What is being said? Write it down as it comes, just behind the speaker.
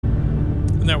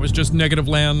And that was just Negative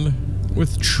Land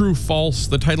with True False,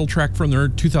 the title track from their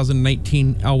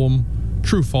 2019 album,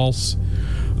 True False.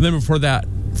 And then before that,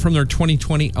 from their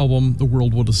 2020 album, The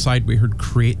World Will Decide, we heard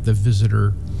Create the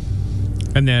Visitor.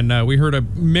 And then we heard a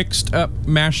mixed up,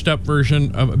 mashed up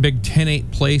version of a big 10/8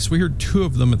 Place. We heard two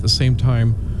of them at the same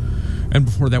time. And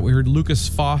before that, we heard Lucas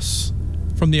Foss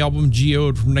from the album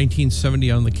Geode from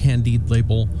 1970 on the Candide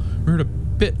label. We heard a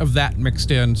bit of that mixed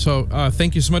in. So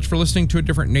thank you so much for listening to A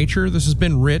Different Nature. This has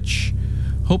been Rich.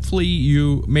 Hopefully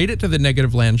you made it to the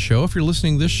Negative Land show. If you're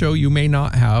listening to this show, you may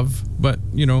not have, but,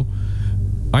 you know,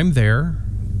 I'm there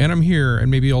and I'm here, and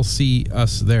maybe I'll see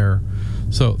us there.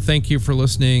 So thank you for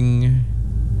listening,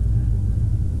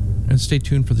 and stay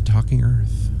tuned for the Talking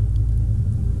Earth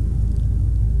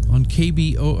on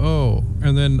KBOO.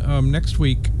 And then next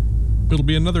week, it'll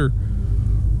be another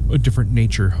A Different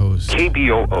Nature host.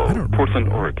 KBOO, Portland,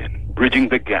 Oregon, bridging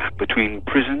the gap between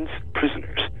prisons,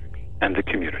 prisoners, and the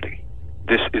community.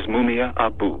 This is Mumia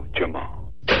Abu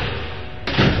Jamal.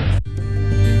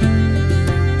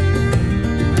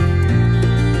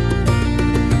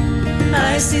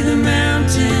 I see the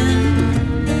mountain,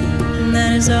 and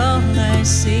that is all I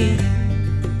see.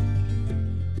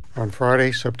 On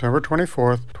Friday, September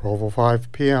 24th,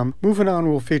 12:05 p.m., Moving On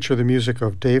will feature the music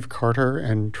of Dave Carter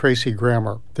and Tracy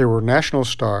Grammer. They were national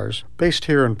stars, based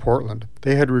here in Portland.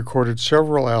 They had recorded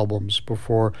several albums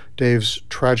before Dave's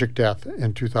tragic death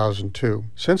in 2002.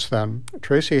 Since then,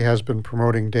 Tracy has been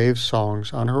promoting Dave's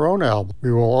songs on her own album.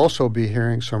 We will also be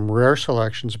hearing some rare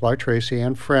selections by Tracy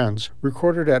and friends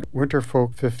recorded at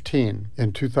Winterfolk 15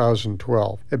 in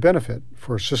 2012, a benefit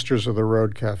for Sisters of the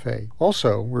Road Cafe.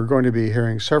 Also, we're going to be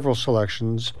hearing several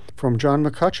selections from John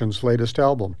McCutcheon's latest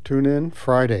album. Tune in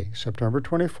Friday, September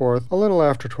 24th, a little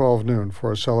after 12 noon,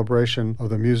 for a celebration of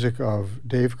the music of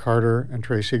Dave Carter and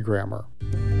Tracy Grammer.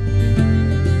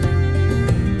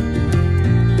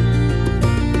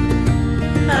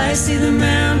 I see the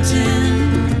mountain,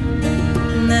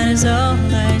 and that is all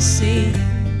I see.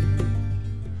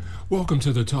 Welcome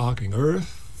to the Talking Earth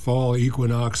Fall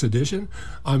Equinox Edition.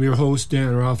 I'm your host,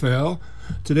 Dan Raphael.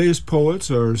 Today's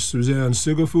poets are Suzanne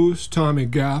Sigafoos, Tommy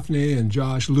Gaffney, and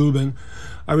Josh Lubin.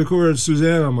 I recorded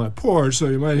Suzanne on my porch, so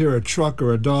you might hear a truck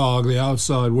or a dog, the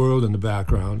outside world in the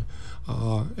background.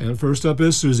 And first up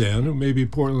is Suzanne, who may be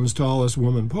Portland's tallest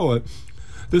woman poet.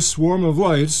 This Swarm of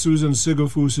Lights, Suzanne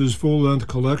Sigafoos' full-length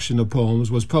collection of poems,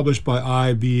 was published by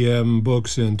IBM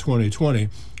Books in 2020.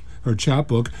 Her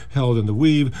chapbook, Held in the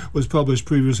Weave, was published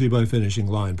previously by Finishing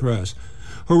Line Press.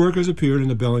 Her work has appeared in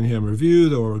the Bellingham Review,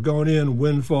 the Oregonian,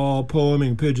 Windfall,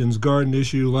 Poeming Pigeon's Garden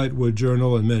Issue, Lightwood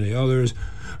Journal, and many others.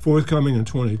 Forthcoming in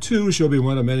 22, she'll be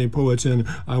one of many poets in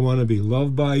I Want to Be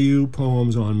Loved by You,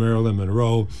 Poems on Marilyn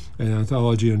Monroe, an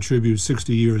anthology and tribute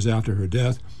 60 years after her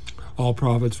death. All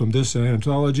profits from this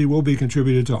anthology will be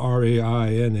contributed to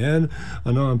RAINN,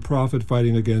 a nonprofit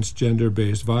fighting against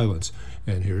gender-based violence.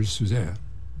 And here's Suzanne.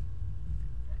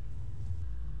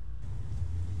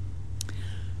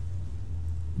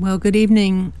 Well, good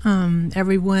evening,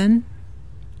 everyone.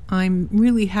 I'm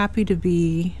really happy to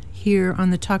be here on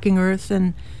the Talking Earth,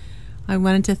 and I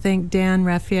wanted to thank Dan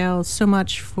Raphael so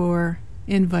much for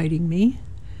inviting me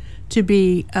to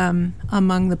be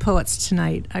among the poets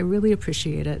tonight. I really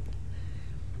appreciate it.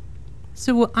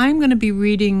 So I'm going to be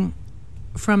reading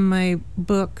from my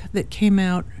book that came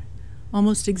out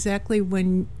almost exactly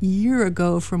 1 year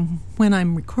ago from when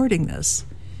I'm recording this,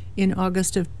 in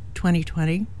August of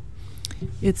 2020.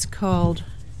 It's called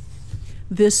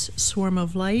This Swarm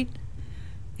of Light,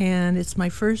 and it's my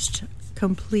first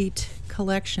complete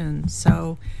collection,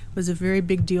 so it was a very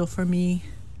big deal for me,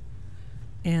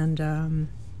 and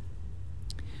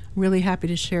really happy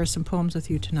to share some poems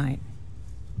with you tonight.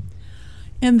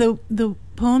 And the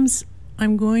poems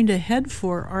I'm going to head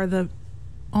for are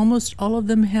almost all of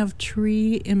them have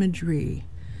tree imagery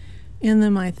in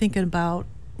them. I think about,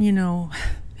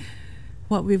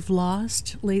 what we've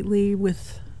lost lately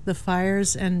with the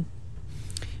fires, and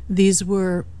these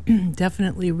were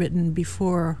definitely written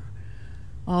before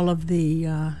all of the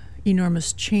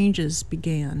enormous changes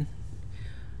began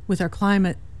with our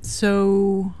climate.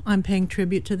 So I'm paying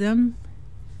tribute to them,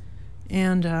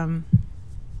 and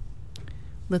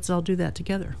let's all do that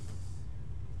together.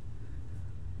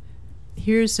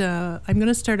 I'm going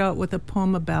to start out with a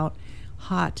poem about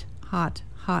hot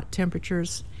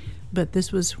temperatures, but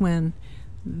this was when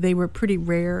they were pretty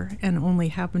rare and only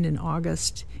happened in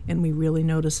August, and we really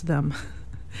noticed them.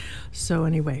 So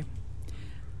anyway,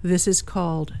 this is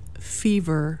called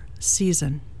Fever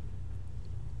Season.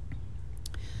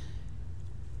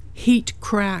 Heat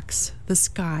cracks the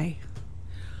sky.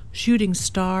 Shooting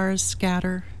stars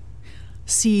scatter.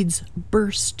 Seeds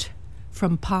burst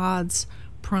from pods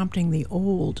prompting the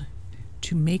old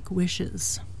to make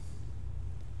wishes.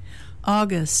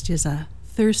 August is a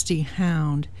thirsty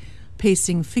hound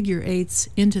pacing figure eights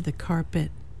into the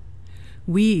carpet.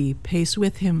 We pace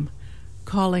with him,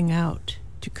 calling out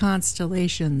to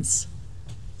constellations,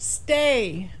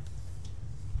 "Stay!"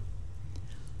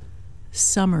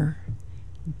 Summer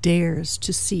dares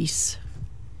to cease.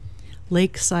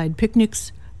 Lakeside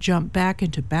picnics jump back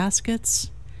into baskets.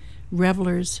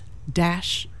 Revelers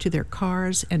dash to their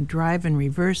cars and drive in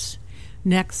reverse,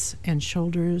 necks and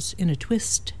shoulders in a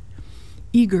twist,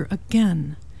 eager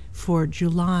again for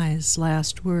July's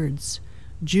last words,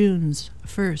 June's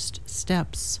first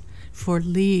steps, for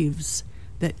leaves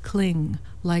that cling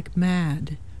like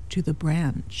mad to the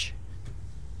branch.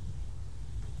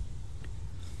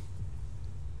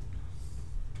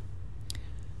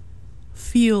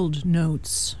 Field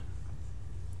notes.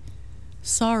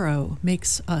 Sorrow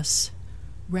makes us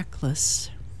reckless.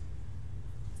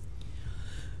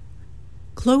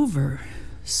 Clover,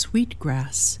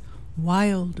 sweetgrass,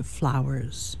 wild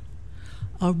flowers.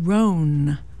 A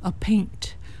roan, a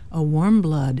paint, a warm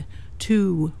blood,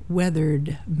 2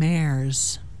 weathered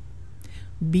mares.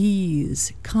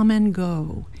 Bees come and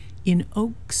go in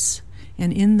oaks,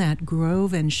 and in that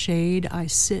grove and shade I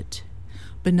sit,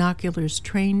 binoculars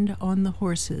trained on the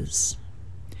horses.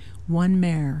 One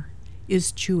mare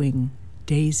is chewing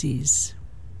daisies.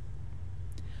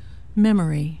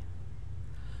 Memory.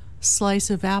 Slice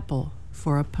of apple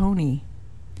for a pony.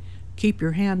 Keep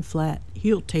your hand flat,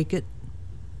 he'll take it.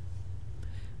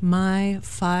 My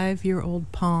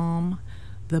 5-year-old palm,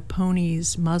 the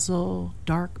pony's muzzle,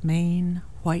 dark mane,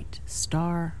 white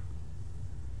star.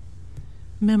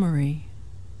 Memory.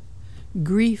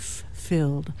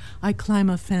 Grief-filled, I climb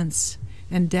a fence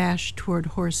and dash toward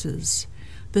horses.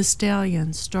 The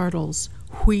stallion startles,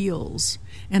 wheels,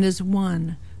 and as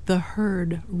one, the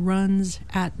herd runs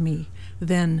at me,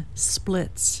 then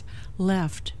splits,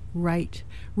 left, right,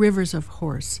 rivers of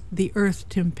horse, the earth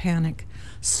tympanic,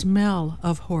 smell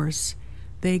of horse,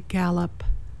 they gallop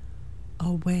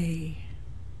away.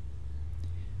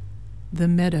 The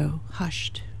meadow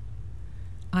hushed.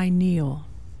 I kneel.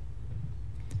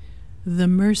 The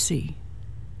mercy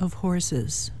of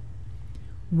horses.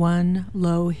 One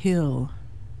low hill,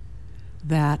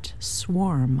 that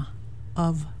swarm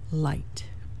of light.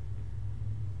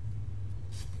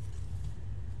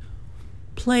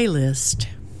 Playlist.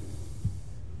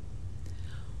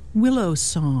 Willow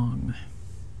Song.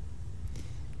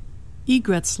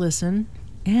 Egrets listen,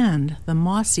 and the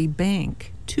mossy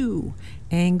bank, too,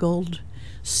 angled,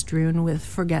 strewn with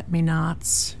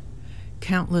forget-me-nots,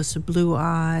 countless blue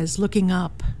eyes looking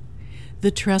up.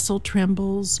 The trestle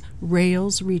trembles,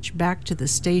 rails reach back to the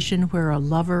station where a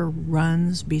lover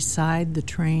runs beside the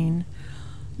train.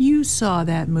 You saw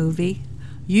that movie.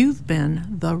 You've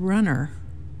been the runner.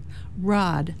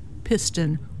 Rod,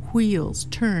 piston, wheels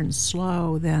turn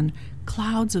slow, then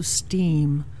clouds of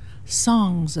steam,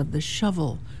 songs of the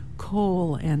shovel,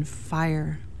 coal and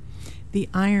fire. The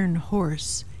iron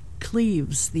horse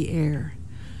cleaves the air.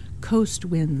 Coast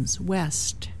winds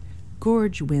west,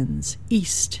 gorge winds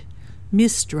east,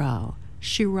 Mistral,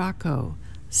 Scirocco,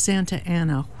 Santa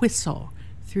Ana whistle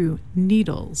through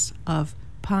needles of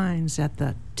pines at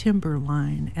the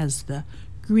timberline as the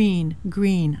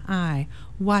green eye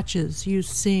watches you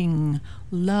sing,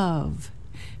 love,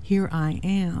 here I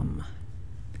am,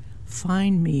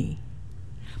 find me.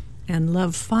 And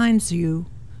love finds you,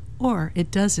 or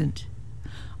it doesn't.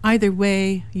 Either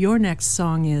way, your next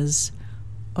song is,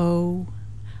 oh,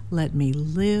 let me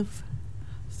live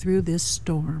through this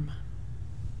storm.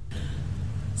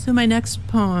 So my next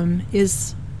poem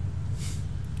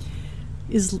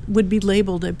would be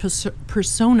labeled a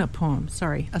persona poem.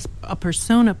 A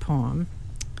persona poem,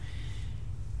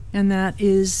 and that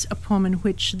is a poem in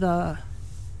which the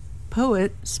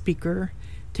poet speaker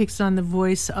takes on the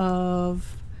voice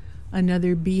of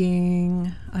another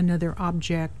being, another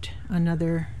object,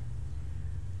 another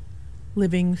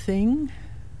living thing,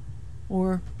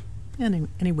 or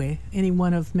anyway, any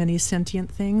one of many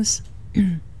sentient things.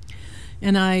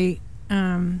 And I,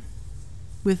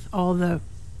 with all the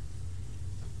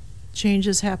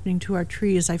changes happening to our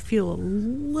trees, I feel a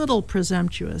little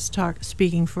presumptuous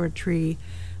speaking for a tree,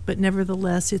 but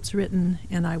nevertheless it's written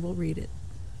and I will read it.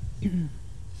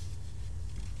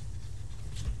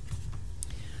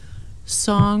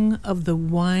 Song of the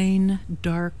Wine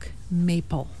Dark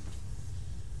Maple.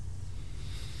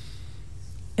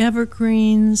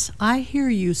 Evergreens, I hear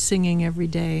you singing every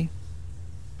day.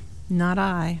 Not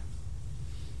I.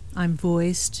 I'm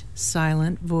voiced,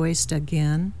 silent, voiced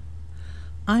again.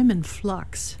 I'm in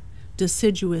flux,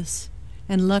 deciduous,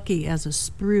 and lucky as a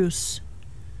spruce.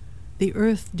 The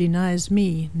earth denies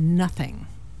me nothing.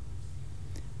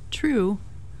 True,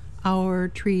 our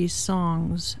tree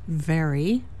songs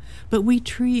vary, but we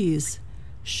trees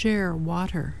share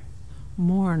water,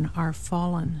 mourn our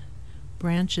fallen,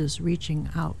 branches reaching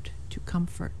out to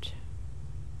comfort.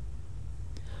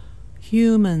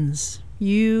 Humans,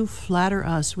 you flatter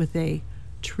us with a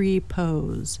tree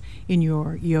pose in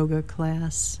your yoga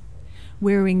class.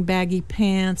 Wearing baggy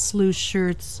pants, loose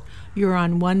shirts, you're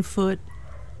on one foot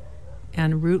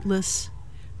and rootless,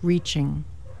 reaching.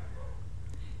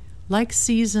 Like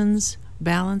seasons,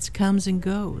 balance comes and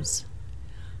goes.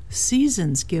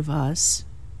 Seasons give us,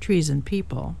 trees and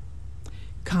people,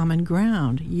 common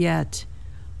ground, yet,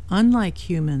 unlike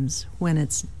humans, when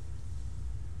it's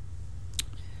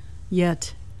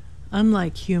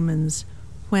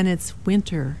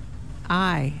winter,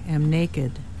 I am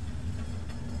naked.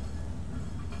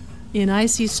 In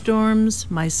icy storms,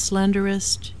 my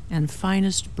slenderest and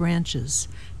finest branches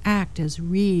act as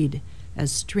reed,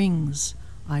 as strings.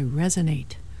 I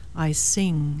resonate, I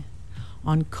sing.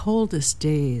 On coldest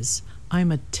days,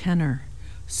 I'm a tenor,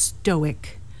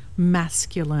 stoic,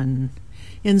 masculine.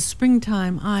 In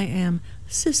springtime, I am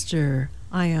sister,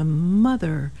 I am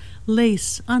mother,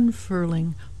 lace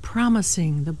unfurling,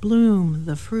 promising the bloom,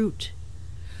 the fruit,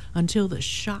 until the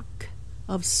shock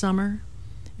of summer,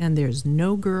 and there's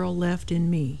no girl left in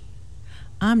me.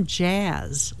 I'm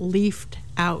jazz, leafed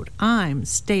out. I'm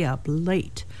stay up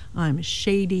late. I'm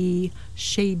shady,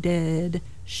 shaded,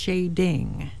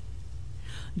 shading.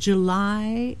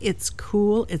 July, it's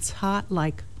cool, it's hot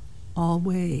like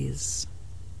always.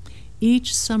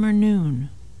 Each summer noon,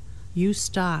 you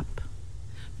stop.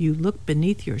 You look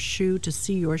beneath your shoe to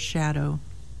see your shadow.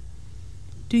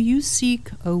 Do you seek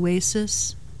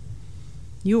oasis?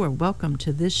 You are welcome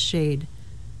to this shade,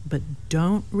 but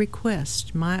don't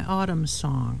request my autumn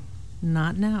song.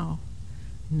 Not now,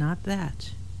 not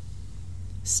that.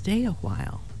 Stay a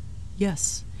while.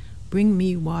 Yes, bring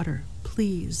me water,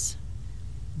 please.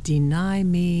 Deny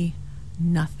me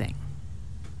nothing.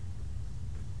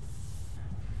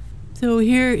 So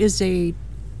here is a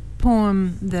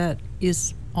poem that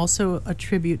is also a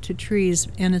tribute to trees,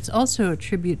 and it's also a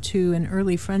tribute to an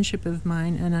early friendship of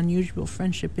mine, an unusual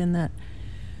friendship in that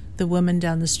the woman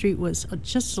down the street was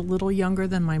just a little younger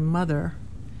than my mother,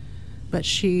 but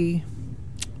she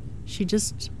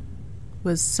just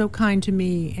was so kind to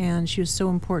me, and she was so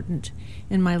important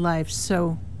in my life.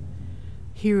 So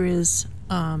here is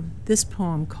this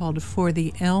poem called For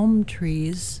the Elm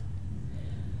Trees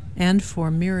and for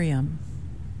Miriam.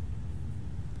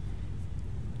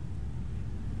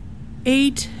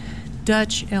 8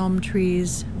 Dutch elm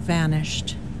trees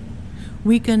vanished.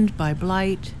 Weakened by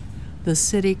blight, the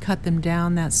city cut them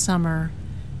down that summer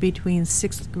between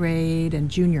 6th grade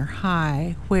and junior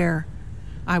high, where,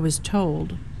 I was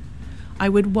told, I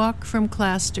would walk from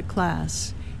class to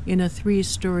class in a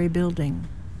 3-story building.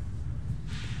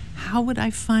 How would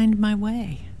I find my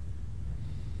way?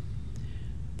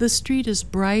 The street is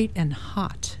bright and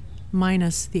hot,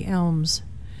 minus the elms.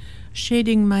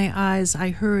 Shading my eyes,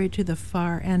 I hurry to the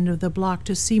far end of the block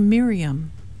to see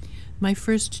Miriam, my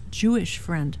first Jewish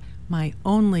friend, my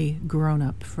only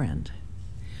grown-up friend.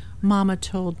 Mama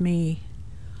told me,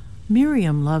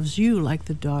 Miriam loves you like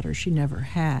the daughter she never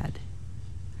had.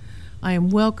 I am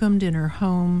welcomed in her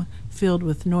home, filled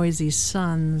with noisy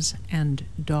sons and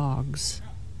dogs.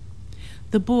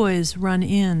 The boys run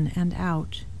in and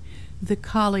out. The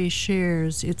collie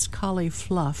shares its collie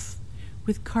fluff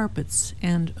with carpets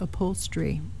and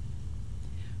upholstery.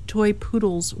 Toy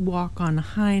poodles walk on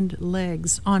hind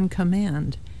legs on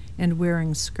command and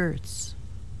wearing skirts.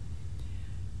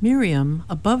 Miriam,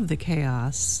 above the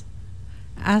chaos,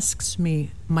 asks me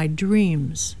my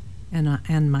dreams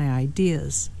and my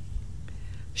ideas.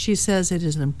 She says it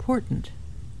is important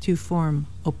to form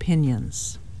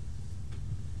opinions.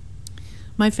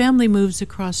 My family moves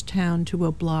across town to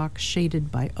a block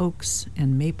shaded by oaks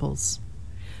and maples.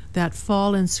 That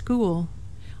fall in school,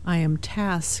 I am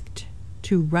tasked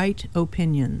to write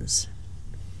opinions.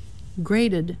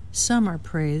 Graded, some are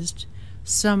praised,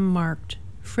 some marked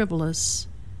frivolous,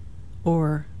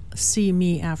 or see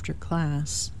me after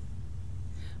class.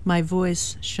 My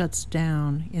voice shuts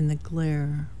down in the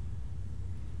glare.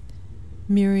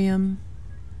 Miriam,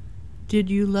 did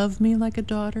you love me like a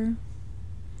daughter?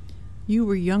 You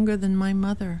were younger than my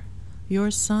mother.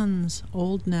 Your son's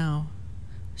old now.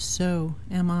 So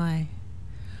am I.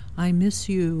 I miss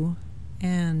you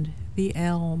and the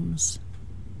elms.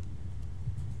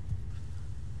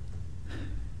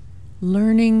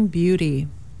 Learning beauty.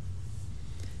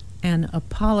 An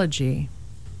apology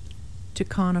to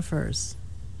conifers.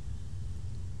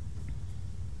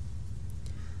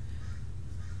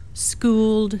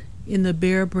 schooled in the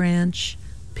bare branch,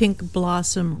 pink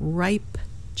blossom, ripe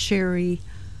cherry,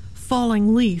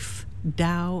 falling leaf,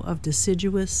 dow of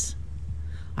deciduous.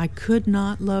 I could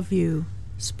not love you,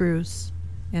 spruce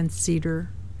and cedar,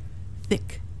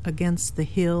 thick against the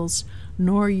hills,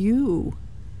 nor you,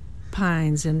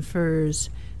 pines and firs,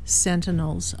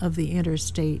 sentinels of the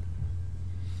interstate.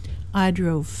 I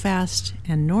drove fast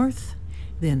and north,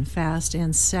 then fast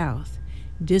and south,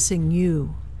 dissing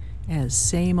you as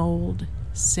same old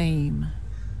same.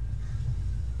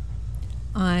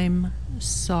 I'm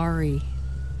sorry.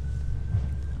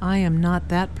 I am not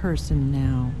that person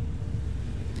now.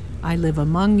 I live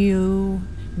among you,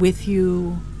 with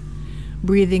you,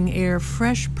 breathing air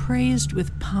fresh praised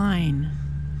with pine,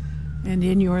 and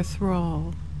in your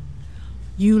thrall.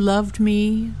 You loved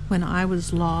me when I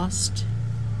was lost.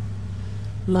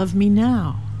 Love me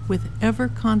now with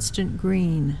ever-constant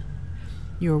green,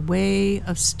 your way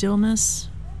of stillness,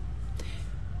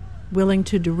 willing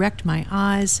to direct my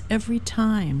eyes every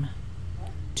time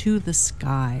to the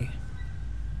sky.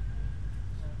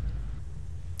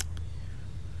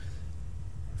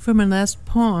 For my last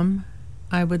poem,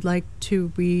 I would like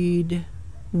to read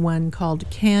one called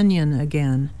Canyon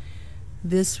Again.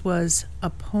 This was a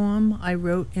poem I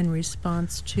wrote in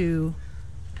response to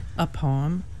a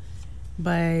poem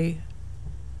by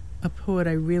a poet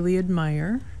I really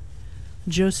admire,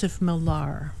 Joseph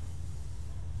Millar.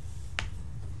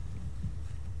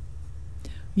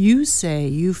 You say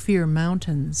you fear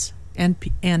mountains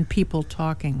and people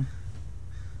talking.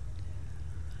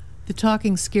 The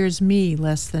talking scares me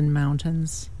less than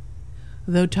mountains,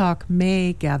 though talk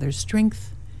may gather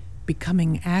strength,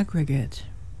 becoming aggregate.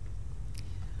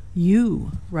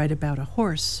 You write about a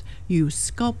horse, you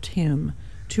sculpt him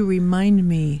to remind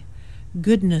me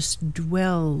goodness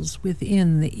dwells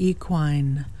within the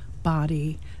equine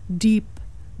body, deep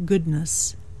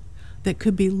goodness that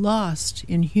could be lost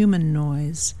in human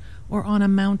noise or on a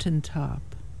mountaintop,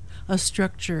 a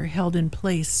structure held in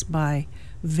place by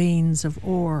veins of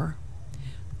ore,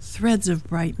 threads of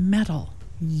bright metal,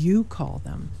 you call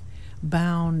them,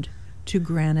 bound to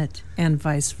granite and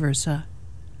vice versa,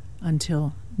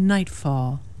 until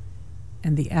nightfall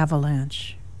and the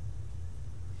avalanche.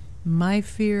 My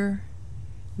fear,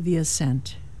 the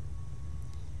ascent.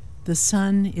 The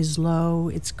sun is low,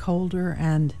 it's colder,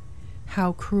 and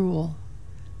how cruel,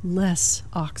 less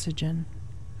oxygen.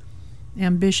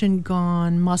 Ambition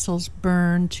gone, muscles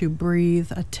burned to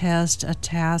breathe, a test, a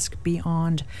task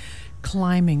beyond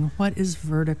climbing what is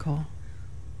vertical.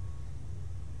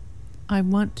 I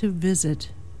want to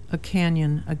visit a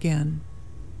canyon again.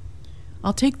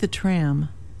 I'll take the tram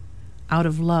out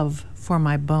of love for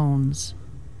my bones.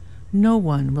 No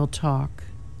one will talk.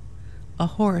 A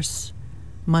horse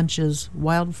munches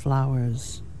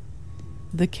wildflowers.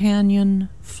 The canyon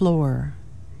floor,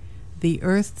 the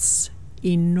earth's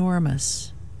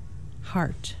enormous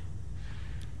heart.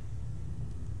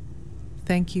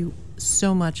 Thank you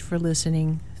so much for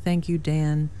listening. Thank you,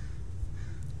 Dan.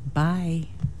 Bye.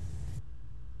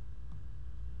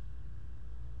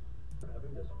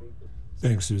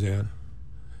 Thanks, Suzanne.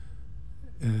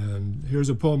 And here's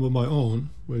a poem of my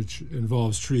own, which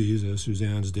involves trees, as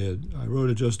Suzanne's did. I wrote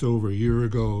it just over a year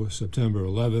ago, September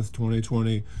 11th,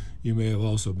 2020. You may have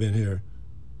also been here.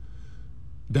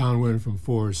 Downwind from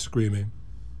Forest screaming.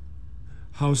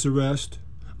 House arrest,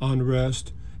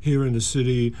 unrest, here in the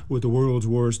city with the world's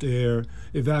worst air.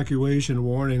 Evacuation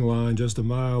warning line just a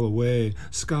mile away.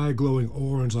 Sky glowing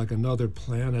orange like another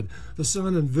planet. The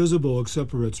sun invisible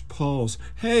except for its pulse.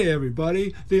 Hey,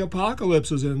 everybody, the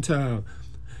apocalypse is in town.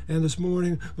 And this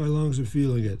morning, my lungs are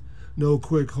feeling it. No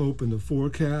quick hope in the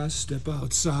forecast. Step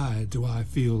outside. Do I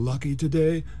feel lucky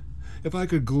today? If I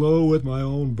could glow with my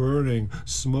own burning,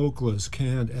 smokeless,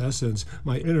 canned essence,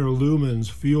 my inner lumens,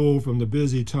 fuel from the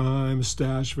busy time,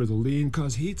 stash for the lean,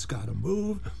 'cause heat's gotta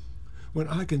move. When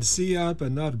I can see out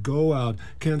but not go out,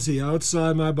 can see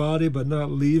outside my body but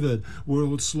not leave it,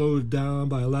 world slowed down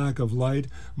by lack of light,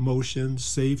 motion,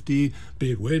 safety,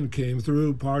 big wind came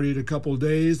through, partied a couple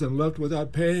days, then left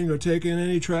without paying or taking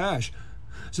any trash.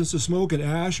 Since the smoke and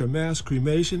ash are mass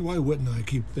cremation, why wouldn't I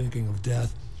keep thinking of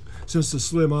death? Since the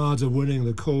slim odds of winning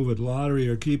the COVID lottery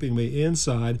are keeping me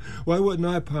inside, why wouldn't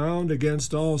I pound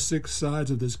against all six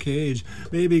sides of this cage,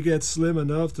 maybe get slim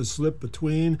enough to slip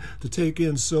between, to take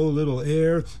in so little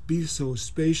air, be so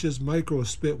spacious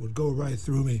micro-spit would go right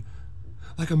through me,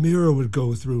 like a mirror would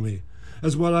go through me,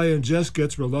 as what I ingest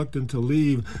gets reluctant to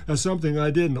leave, as something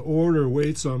I didn't order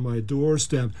waits on my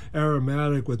doorstep,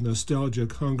 aromatic with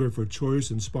nostalgic hunger for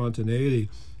choice and spontaneity.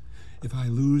 If I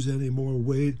lose any more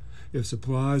weight, If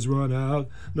supplies run out,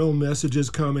 no messages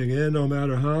coming in, no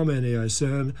matter how many I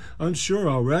send, I'm sure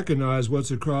I'll recognize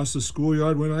what's across the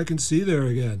schoolyard when I can see there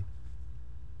again.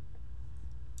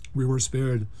 We were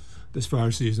spared this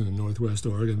fire season in Northwest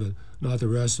Oregon, but not the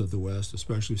rest of the West,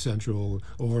 especially Central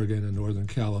Oregon and Northern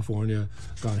California,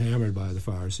 got hammered by the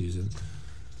fire season.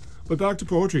 But back to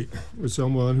poetry, with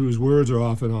someone whose words are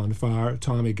often on fire,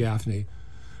 Tommy Gaffney.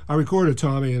 I recorded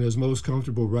Tommy in his most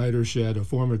comfortable writer's shed, a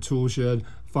former tool shed,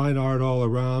 fine art all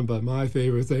around, but my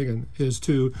favorite thing, and his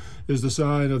too, is the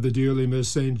sign of the dearly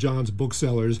missed St. John's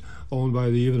Booksellers, owned by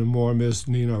the even more missed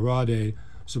Nina Rade.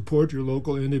 Support your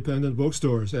local independent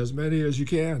bookstores, as many as you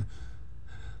can.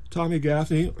 Tommy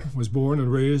Gaffney was born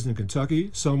and raised in Kentucky,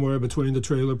 somewhere between the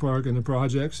trailer park and the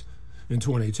projects. In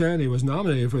 2010, he was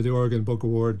nominated for the Oregon Book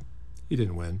Award. He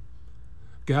didn't win.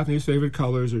 Gaffney's favorite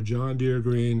colors are John Deere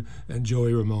green and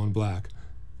Joey Ramone black.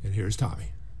 And here's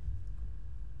Tommy.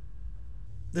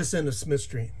 This end of Smith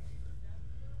Street.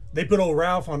 They put old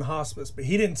Ralph on hospice, but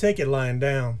he didn't take it lying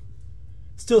down.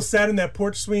 Still sat in that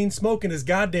porch swing, smoking his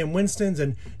goddamn Winstons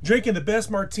and drinking the best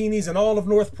martinis in all of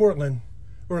North Portland,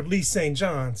 or at least St.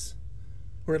 John's,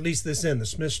 or at least this end of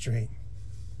Smith Street.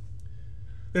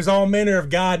 There's all manner of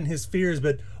God in his fears,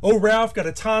 but old Ralph got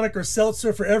a tonic or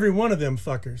seltzer for every one of them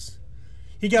fuckers.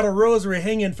 He got a rosary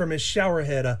hanging from his shower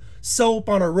head, a soap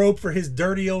on a rope for his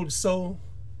dirty old soul.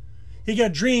 He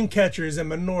got dream catchers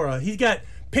and menorah. He got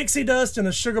pixie dust and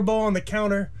a sugar bowl on the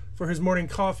counter for his morning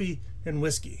coffee and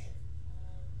whiskey.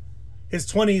 His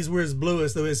 20s were his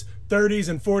bluest, though his 30s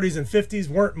and 40s and 50s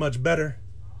weren't much better.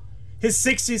 His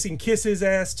 60s can kiss his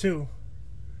ass too.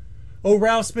 Old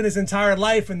Ralph spent his entire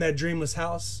life in that dreamless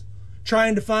house,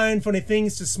 trying to find funny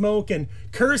things to smoke and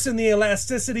cursing the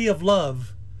elasticity of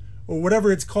love, or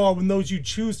whatever it's called when those you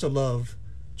choose to love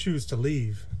choose to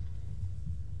leave.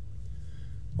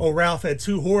 Old Ralph had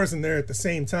two whores in there at the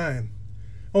same time.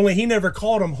 Only he never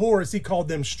called them whores, he called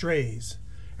them strays,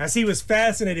 as he was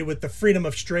fascinated with the freedom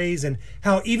of strays and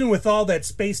how even with all that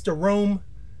space to roam,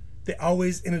 they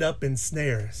always ended up in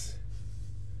snares.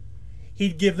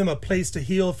 He'd give them a place to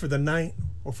heal for the night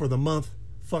or for the month,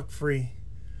 fuck free,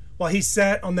 while he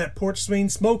sat on that porch swing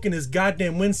smoking his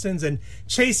goddamn Winstons and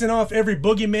chasing off every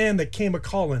boogeyman that came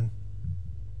a-calling.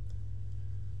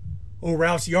 Old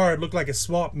Ralph's yard looked like a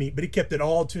swamp meet, but he kept it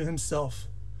all to himself.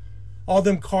 All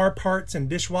them car parts and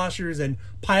dishwashers and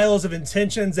piles of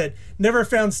intentions that never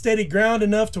found steady ground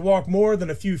enough to walk more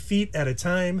than a few feet at a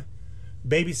time.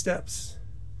 Baby steps.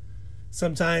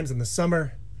 Sometimes in the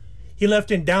summer, he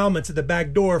left endowments at the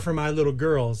back door for my little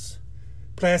girls.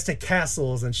 Plastic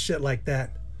castles and shit like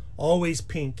that. Always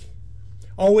pink.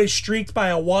 Always streaked by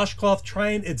a washcloth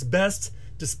trying its best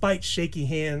despite shaky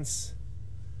hands.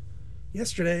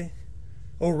 Yesterday,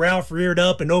 old Ralph reared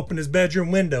up and opened his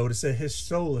bedroom window to set his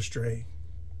soul astray.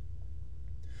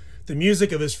 The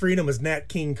music of his freedom was Nat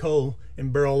King Cole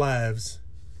and Burl Ives.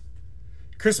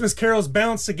 Christmas carols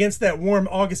bounced against that warm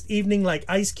August evening like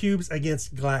ice cubes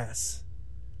against glass.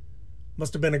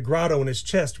 Must have been a grotto in his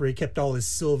chest where he kept all his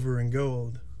silver and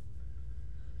gold.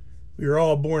 We were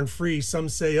all born free, some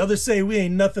say. Others say we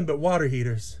ain't nothing but water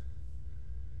heaters.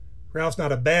 Ralph's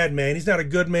not a bad man. He's not a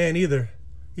good man either.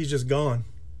 He's just gone.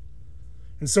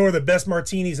 And so are the best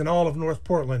martinis in all of North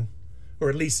Portland, or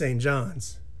at least St.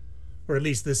 John's, or at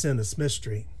least this end of Smith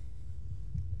Street.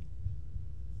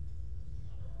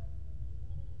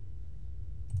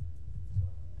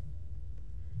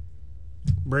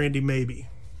 Brandy maybe.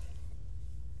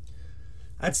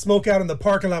 I'd smoke out in the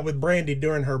parking lot with Brandy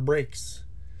during her breaks.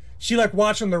 She liked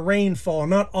watching the rain fall,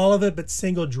 not all of it, but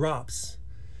single drops.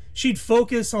 She'd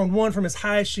focus on one from as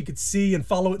high as she could see and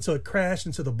follow it till it crashed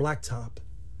into the blacktop.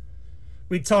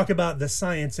 We'd talk about the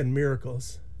science and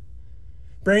miracles.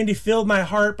 Brandy filled my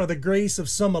heart by the grace of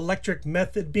some electric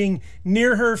method. Being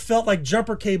near her felt like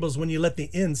jumper cables when you let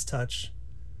the ends touch.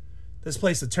 This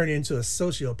place would turn you into a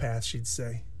sociopath, she'd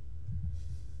say.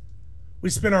 We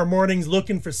spent our mornings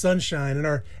looking for sunshine and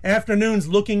our afternoons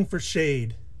looking for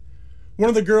shade. One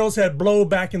of the girls had blow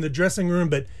back in the dressing room,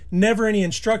 but never any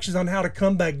instructions on how to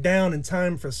come back down in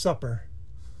time for supper.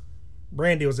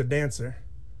 Brandy was a dancer.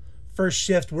 First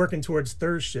shift working towards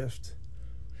third shift.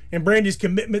 And Brandy's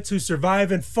commitment to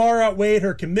surviving far outweighed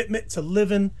her commitment to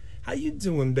living. How you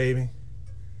doing, baby?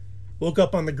 Woke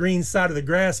up on the green side of the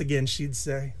grass again, she'd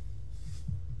say.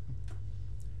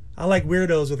 I like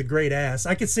weirdos with a great ass.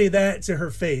 I could say that to her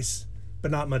face,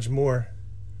 but not much more.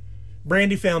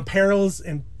 Brandy found peril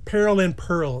in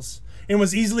pearls and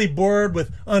was easily bored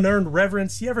with unearned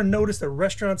reverence. You ever notice that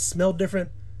restaurants smell different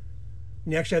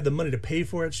when you actually had the money to pay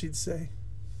for it, she'd say.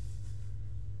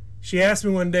 She asked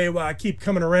me one day why I keep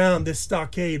coming around this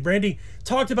stockade. Brandy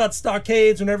talked about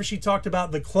stockades whenever she talked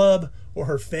about the club or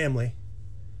her family.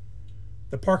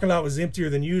 The parking lot was emptier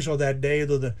than usual that day,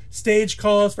 though the stage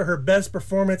calls for her best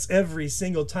performance every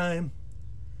single time.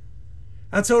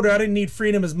 I told her I didn't need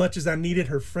freedom as much as I needed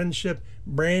her friendship.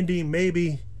 Brandy,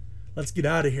 maybe let's get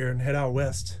out of here and head out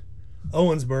west.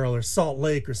 Owensboro or Salt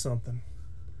Lake or something.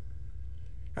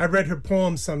 I read her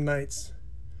poems some nights.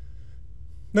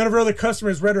 None of her other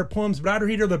customers read her poems, but I'd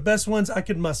read her the best ones I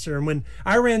could muster. And when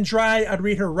I ran dry, I'd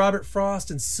read her Robert Frost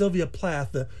and Sylvia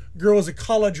Plath. The girls at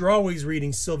college were always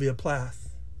reading Sylvia Plath.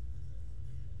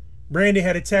 Brandy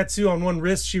had a tattoo on one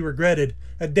wrist she regretted.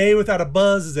 A day without a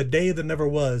buzz is a day that never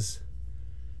was.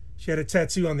 She had a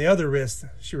tattoo on the other wrist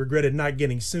she regretted not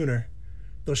getting sooner.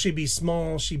 Though she be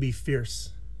small, she be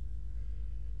fierce.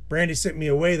 Brandy sent me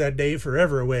away that day,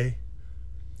 forever away.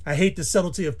 I hate the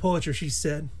subtlety of poetry, she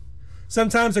said.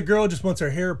 Sometimes a girl just wants her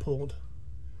hair pulled.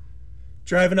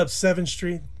 Driving up 7th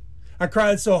Street, I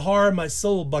cried so hard my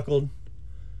soul buckled.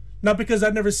 Not because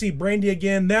I'd never see Brandy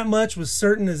again, that much was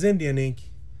certain as Indian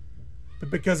ink, but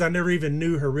because I never even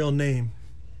knew her real name.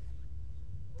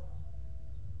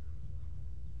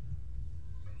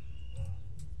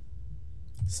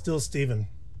 Still Stephen.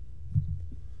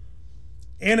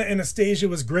 Anna Anastasia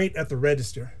was great at the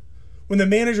register. When the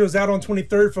manager was out on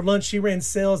 23rd for lunch, she ran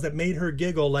sales that made her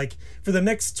giggle, like, for the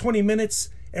next 20 minutes,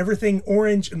 everything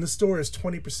orange in the store is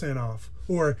 20% off.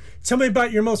 Or, tell me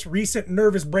about your most recent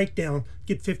nervous breakdown,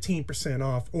 get 15%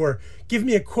 off. Or, give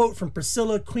me a quote from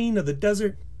Priscilla, Queen of the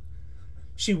Desert.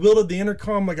 She wielded the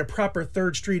intercom like a proper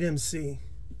 3rd Street MC.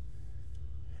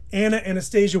 Anna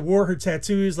Anastasia wore her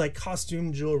tattoos like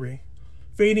costume jewelry,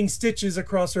 fading stitches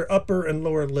across her upper and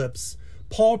lower lips.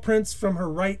 Paw prints from her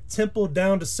right temple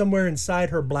down to somewhere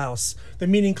inside her blouse, the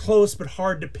meaning close but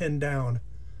hard to pin down.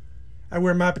 I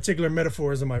wear my particular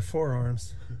metaphors on my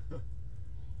forearms.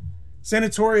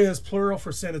 Sanatoria is plural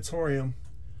for sanatorium.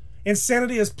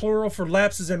 Insanity is plural for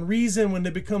lapses in reason when they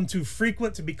become too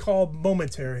frequent to be called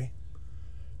momentary.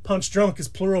 Punch drunk is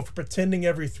plural for pretending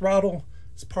every throttle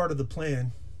is part of the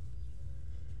plan.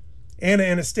 Anna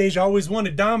Anastasia always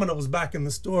wanted dominoes back in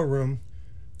the storeroom.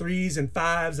 3s and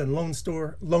 5s and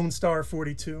Lone Star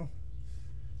 42.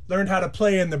 Learned how to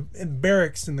play in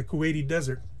barracks in the Kuwaiti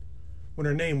desert when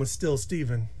her name was still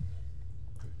Stephen.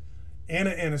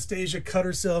 Anna Anastasia cut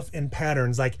herself in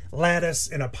patterns like lattice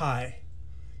in a pie.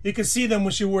 You could see them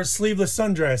when she wore sleeveless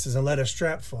sundresses and let a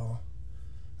strap fall.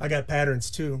 I got patterns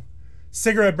too.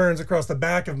 Cigarette burns across the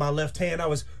back of my left hand. I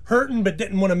was hurting but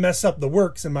didn't want to mess up the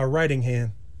works in my writing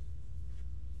hand.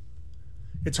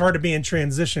 It's hard to be in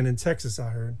transition in Texas, I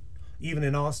heard, even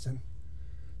in Austin.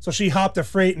 So she hopped a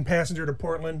freight and passenger to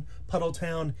Portland,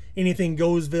 Puddletown, anything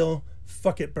Goesville,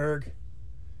 Fucketburg.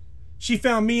 She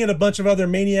found me and a bunch of other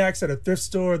maniacs at a thrift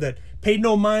store that paid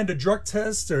no mind to drug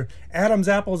tests or Adam's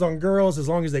apples on girls as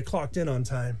long as they clocked in on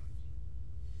time.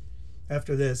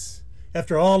 After this,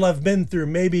 after all I've been through,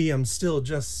 maybe I'm still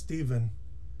just Stephen.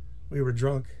 We were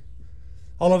drunk.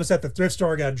 All of us at the thrift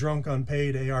store got drunk on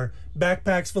payday. Our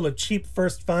backpacks full of cheap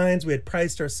first finds we had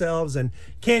priced ourselves and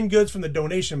canned goods from the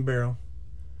donation barrel.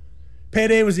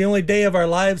 Payday was the only day of our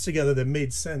lives together that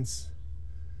made sense.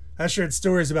 I shared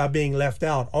stories about being left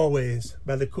out, always,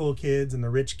 by the cool kids and the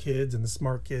rich kids and the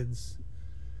smart kids.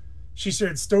 She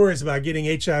shared stories about getting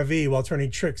HIV while turning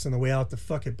tricks on the way out to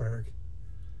Fucketburg.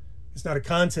 It's not a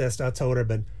contest, I told her,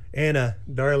 but Anna,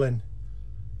 darling,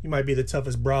 you might be the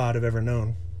toughest broad I've ever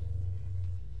known.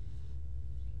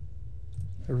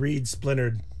 Her reed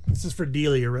splintered. This is for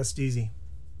Delia, rest easy.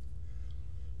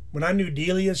 When I knew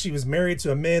Delia, she was married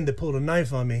to a man that pulled a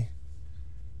knife on me.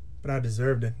 But I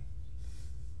deserved it.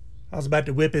 I was about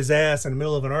to whip his ass in the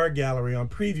middle of an art gallery on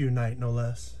preview night, no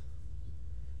less.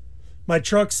 My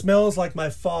truck smells like my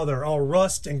father, all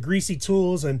rust and greasy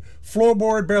tools and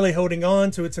floorboard barely holding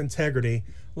on to its integrity,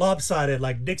 lopsided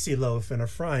like Dixie loaf in a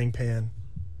frying pan.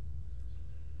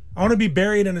 I want to be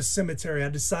buried in a cemetery, I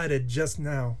decided just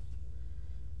now.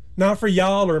 Not for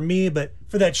y'all or me, but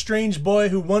for that strange boy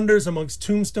who wanders amongst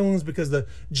tombstones because the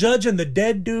judge and the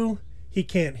dead do, he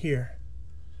can't hear.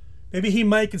 Maybe he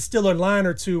might could steal a line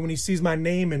or two when he sees my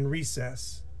name in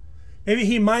recess. Maybe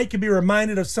he might could be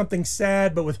reminded of something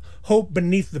sad, but with hope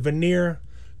beneath the veneer,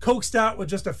 coaxed out with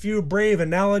just a few brave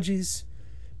analogies.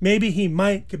 Maybe he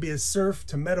might could be a serf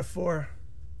to metaphor.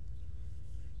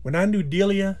 When I knew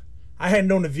Delia, I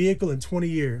hadn't owned a vehicle in 20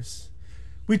 years.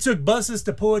 We took buses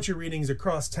to poetry readings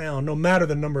across town, no matter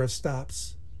the number of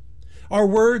stops. Our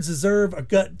words deserve a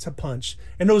gut to punch,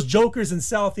 and those jokers in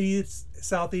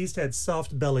Southeast had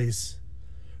soft bellies.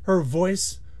 Her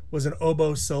voice was an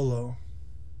oboe solo.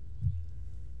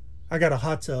 I got a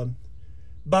hot tub.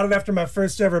 Bought it after my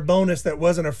first ever bonus that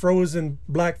wasn't a frozen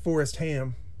Black Forest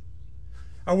ham.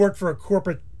 I work for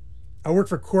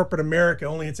corporate America,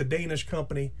 only it's a Danish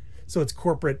company, so it's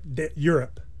corporate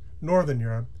Europe, Northern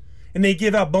Europe. And they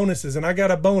give out bonuses, and I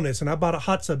got a bonus, and I bought a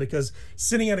hot tub because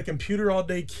sitting at a computer all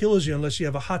day kills you unless you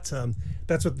have a hot tub.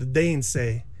 That's what the Danes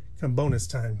say come bonus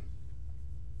time.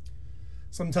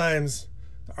 Sometimes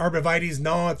the arborvitaes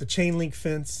gnaw at the chain link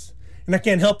fence, and I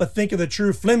can't help but think of the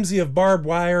true flimsy of barbed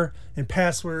wire and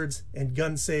passwords and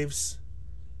gun safes.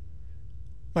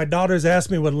 My daughters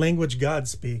ask me what language God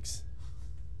speaks.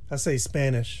 I say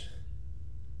Spanish.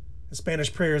 A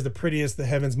Spanish prayer is the prettiest the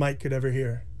heavens might could ever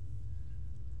hear.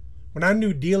 When I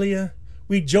knew Delia,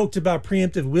 we joked about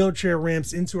preemptive wheelchair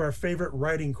ramps into our favorite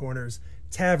riding corners.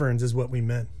 Taverns is what we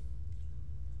meant.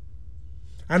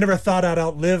 I never thought I'd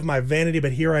outlive my vanity,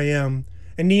 but here I am,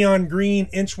 a neon green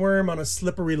inchworm on a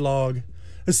slippery log,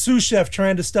 a sous chef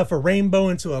trying to stuff a rainbow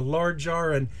into a lard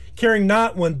jar and caring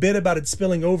not one bit about it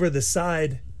spilling over the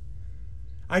side.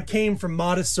 I came from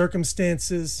modest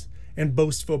circumstances and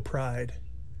boastful pride.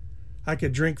 I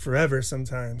could drink forever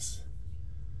sometimes.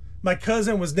 My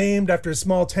cousin was named after a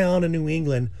small town in New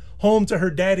England, home to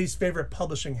her daddy's favorite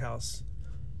publishing house.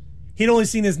 He'd only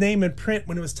seen his name in print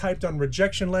when it was typed on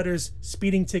rejection letters,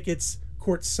 speeding tickets,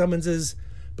 court summonses,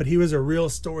 but he was a real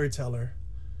storyteller,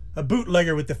 a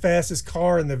bootlegger with the fastest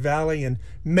car in the valley and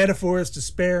metaphors to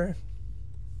spare.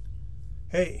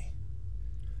 Hey,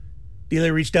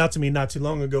 Delia reached out to me not too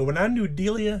long ago. When I knew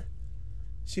Delia,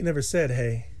 she never said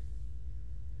hey.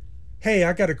 Hey,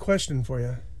 I got a question for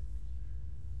you.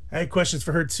 I had questions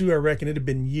for her too, I reckon. It had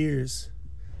been years.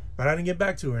 But I didn't get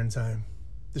back to her in time.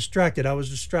 Distracted, I was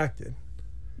distracted.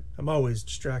 I'm always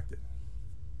distracted.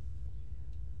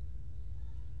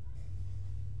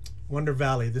 Wonder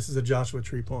Valley, this is a Joshua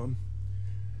Tree poem.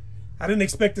 I didn't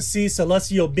expect to see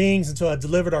celestial beings until I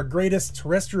delivered our greatest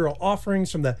terrestrial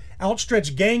offerings from the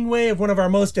outstretched gangway of one of our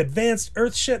most advanced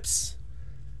Earth ships.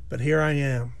 But here I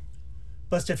am,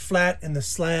 busted flat in the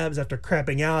slabs after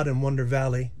crapping out in Wonder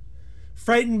Valley.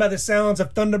 Frightened by the sounds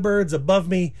of thunderbirds above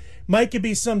me, might it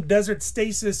be some desert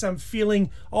stasis I'm feeling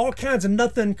all kinds of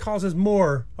nothing causes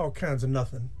more all kinds of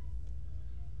nothing.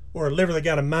 Or a liver that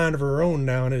got a mind of her own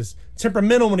now and is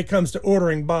temperamental when it comes to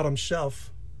ordering bottom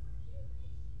shelf.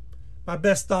 My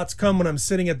best thoughts come when I'm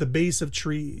sitting at the base of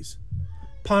trees.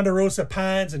 Ponderosa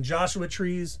pines and Joshua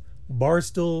trees, bar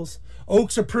stools.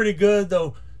 Oaks are pretty good,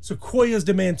 though sequoias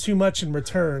demand too much in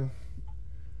return.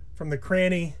 From the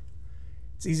cranny,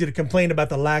 it's easy to complain about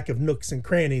the lack of nooks and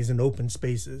crannies and open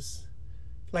spaces.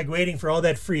 Like waiting for all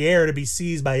that free air to be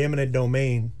seized by eminent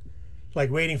domain.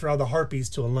 Like waiting for all the harpies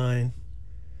to align.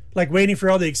 Like waiting for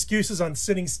all the excuses on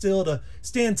sitting still to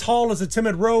stand tall as a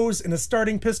timid rose in a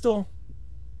starting pistol.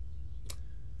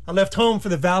 I left home for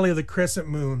the Valley of the Crescent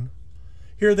Moon.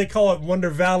 Here they call it Wonder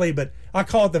Valley, but I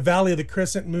call it the Valley of the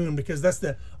Crescent Moon because that's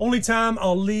the only time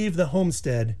I'll leave the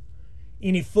homestead.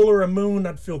 Any fuller a moon,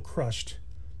 I'd feel crushed.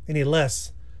 Any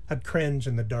less, I'd cringe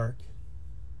in the dark.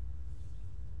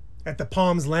 At the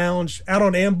Palms Lounge, out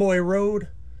on Amboy Road,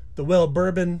 the well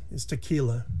bourbon is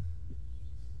tequila.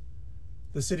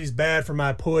 The city's bad for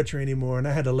my poetry anymore, and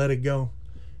I had to let it go.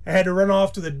 I had to run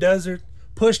off to the desert,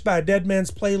 pushed by a dead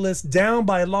man's playlist, down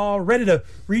by law, ready to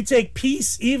retake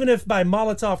peace, even if by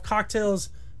Molotov cocktails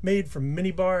made from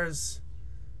minibars.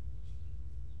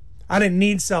 I didn't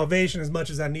need salvation as much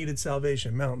as I needed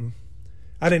Salvation Mountain.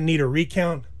 I didn't need a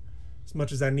recount as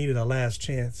much as I needed a last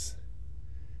chance.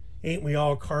 Ain't we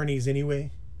all carnies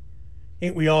anyway?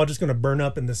 Ain't we all just going to burn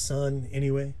up in the sun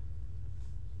anyway?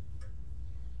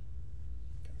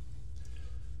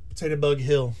 Potato Bug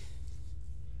Hill.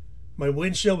 My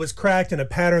windshield was cracked in a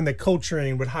pattern that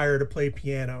Coltrane would hire to play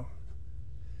piano.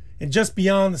 And just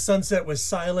beyond, the sunset was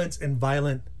silent and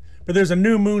violent, but there's a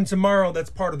new moon tomorrow that's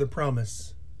part of the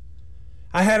promise.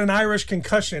 I had an Irish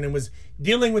concussion and was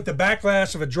dealing with the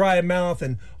backlash of a dry mouth,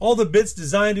 and all the bits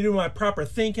designed to do my proper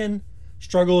thinking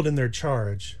struggled in their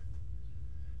charge.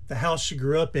 The house she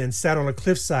grew up in sat on a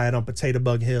cliffside on Potato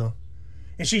Bug Hill,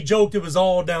 and she joked it was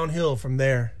all downhill from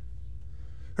there.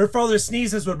 Her father's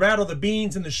sneezes would rattle the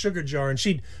beans in the sugar jar, and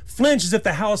she'd flinch as if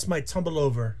the house might tumble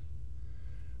over.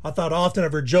 I thought often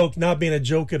of her joke not being a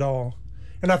joke at all,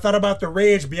 and I thought about the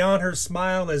rage beyond her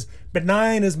smile as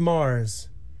benign as Mars.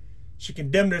 She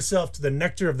condemned herself to the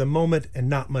nectar of the moment and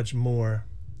not much more.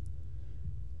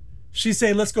 She'd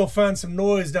say, let's go find some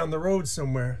noise down the road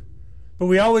somewhere. But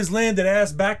we always landed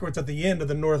ass backwards at the end of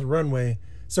the north runway,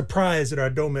 surprised at our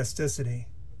domesticity.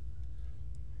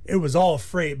 It was all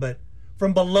freight, but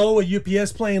from below, a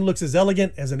UPS plane looks as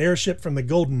elegant as an airship from the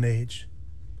Golden Age,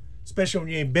 especially when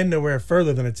you ain't been nowhere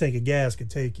further than a tank of gas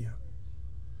could take you.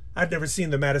 I'd never seen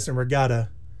the Madison Regatta.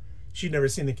 She'd never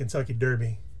seen the Kentucky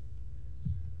Derby.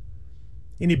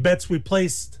 Any bets we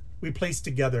placed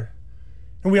together.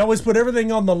 And we always put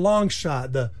everything on the long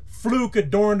shot, the fluke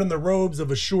adorned in the robes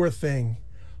of a sure thing,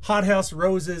 hothouse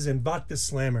roses and vodka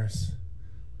slammers.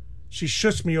 She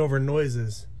shushed me over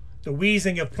noises, the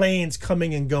wheezing of planes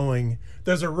coming and going.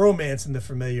 There's a romance in the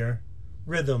familiar.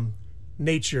 Rhythm,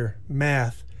 nature,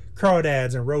 math,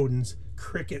 crawdads and rodents,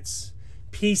 crickets.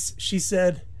 Peace, she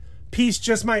said. Peace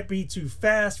just might be too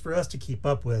fast for us to keep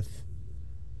up with.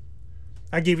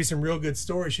 I gave you some real good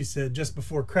stories, she said, just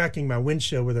before cracking my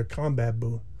windshield with her combat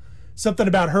boot. Something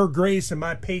about her grace and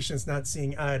my patience not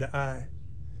seeing eye to eye.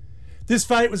 This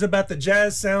fight was about the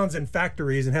jazz sounds in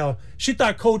factories and how she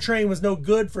thought Coltrane was no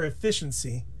good for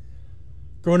efficiency.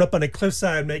 Growing up on a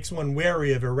cliffside makes one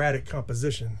wary of erratic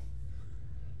composition.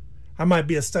 I might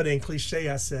be a studying cliche,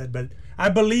 I said, but I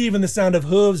believe in the sound of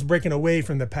hooves breaking away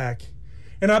from the pack.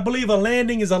 And I believe a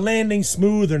landing is a landing,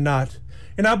 smooth or not.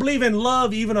 And I believe in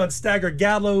love even on staggered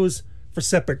gallows for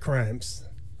separate crimes.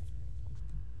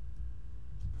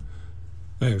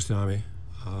 Thanks, Tommy.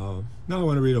 Now I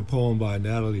want to read a poem by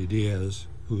Natlaie Diaz,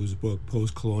 whose book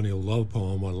Post-Colonial Love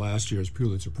Poem won last year's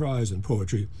Pulitzer Prize in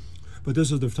Poetry. But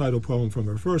this is the title poem from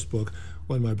her first book,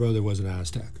 When My Brother Was an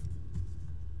Aztec.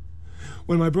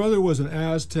 When my brother was an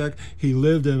Aztec, he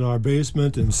lived in our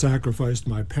basement and sacrificed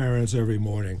my parents every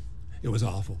morning. It was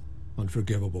awful,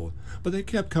 unforgivable, but they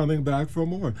kept coming back for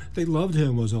more. They loved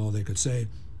him was all they could say.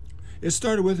 It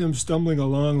started with him stumbling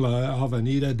along La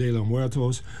Avenida de los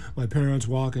Muertos, my parents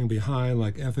walking behind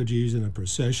like effigies in a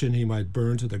procession he might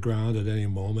burn to the ground at any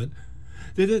moment.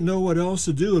 They didn't know what else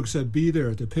to do except be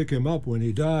there to pick him up when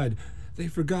he died. They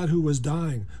forgot who was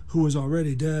dying, who was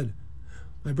already dead.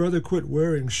 My brother quit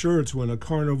wearing shirts when a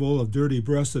carnival of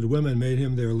dirty-breasted women made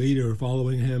him their leader,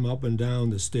 following him up and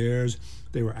down the stairs.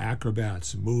 They were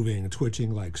acrobats, moving, twitching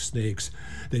like snakes.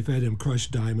 They fed him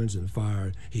crushed diamonds and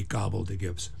fire. He gobbled the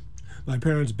gifts. My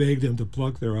parents begged him to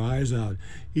pluck their eyes out.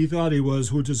 He thought he was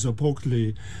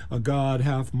Huitzilopochtli, a god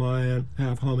half Mayan,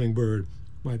 half hummingbird.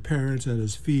 My parents at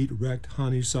his feet wrecked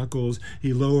honeysuckles.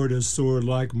 He lowered his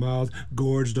sword-like mouth,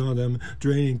 gorged on them,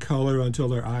 draining color until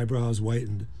their eyebrows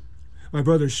whitened. My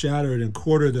brother shattered and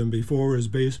quartered them before his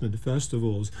basement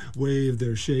festivals, waved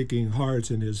their shaking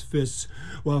hearts in his fists,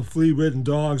 while flea-ridden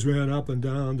dogs ran up and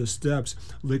down the steps,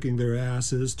 licking their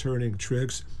asses, turning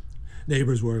tricks.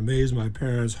 Neighbors were amazed my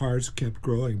parents' hearts kept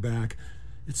growing back.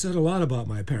 It said a lot about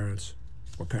my parents,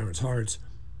 or parents' hearts.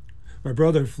 My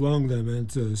brother flung them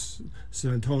into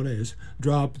santones,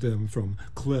 dropped them from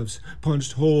cliffs,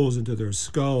 punched holes into their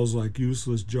skulls like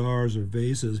useless jars or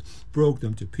vases, broke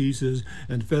them to pieces,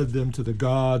 and fed them to the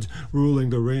gods,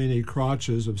 ruling the rainy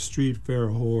crotches of street-fair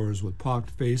whores with pocked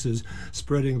faces,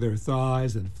 spreading their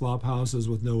thighs in flop houses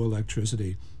with no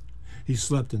electricity. He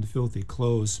slept in filthy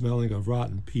clothes, smelling of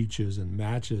rotten peaches and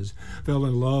matches, fell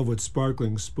in love with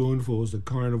sparkling spoonfuls the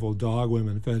carnival dog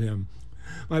women fed him.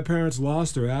 My parents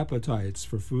lost their appetites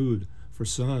for food, for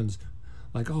sons.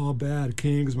 Like all bad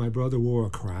kings, my brother wore a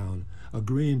crown, a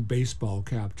green baseball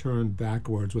cap turned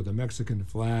backwards with a Mexican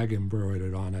flag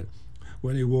embroidered on it.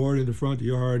 When he wore it in the front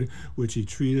yard, which he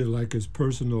treated like his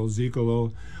personal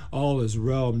zikalo, all his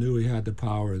realm knew he had the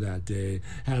power that day,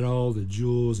 had all the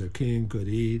jewels a king could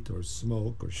eat or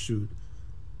smoke or shoot.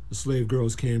 The slave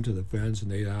girls came to the fence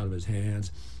and ate out of his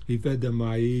hands. He fed them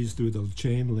maize through the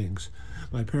chain links.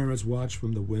 My parents watched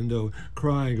from the window,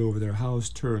 crying over their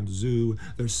house-turned zoo,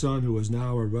 their son who was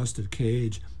now a rusted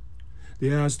cage.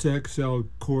 The Aztecs held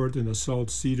court in a salt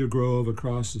cedar grove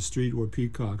across the street where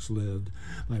peacocks lived.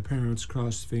 My parents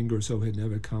crossed fingers so he'd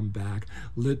never come back,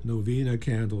 lit novena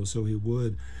candles so he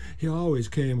would. He always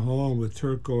came home with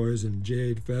turquoise and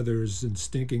jade feathers and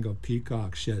stinking of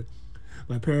peacock shit.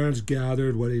 My parents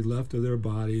gathered what he left of their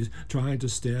bodies, trying to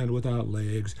stand without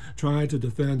legs, trying to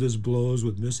defend his blows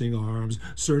with missing arms,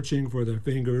 searching for their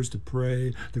fingers to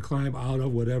pray, to climb out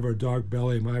of whatever dark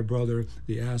belly my brother,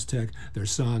 the Aztec, their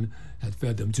son, had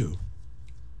fed them to.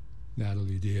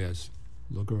 Natlaie Diaz.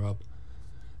 Look her up.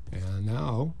 And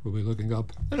now we'll be looking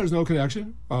up, and there's no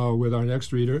connection, with our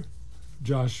next reader,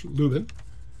 Josh Lubin.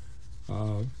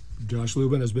 Josh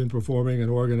Lubin has been performing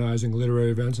and organizing literary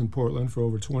events in Portland for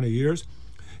over 20 years.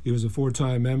 He was a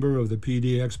 4-time member of the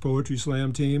PDX Poetry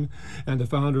Slam team and the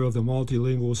founder of the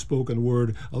multilingual spoken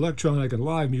word electronic and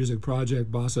live music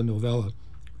project Bossa Novella.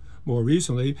 More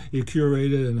recently, he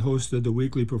curated and hosted the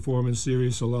weekly performance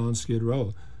series Salon Skid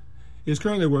Row. He is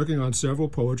currently working on several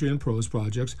poetry and prose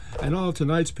projects, and all of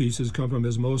tonight's pieces come from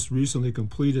his most recently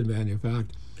completed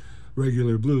manuscript,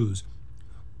 Regular Blues.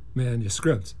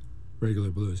 Manuscript.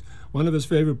 regular blues. One of his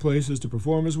favorite places to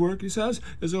perform his work, he says,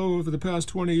 is over the past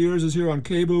 20 years is here on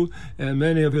KBOO, and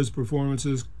many of his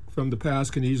performances from the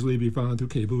past can easily be found through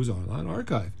KBOO's online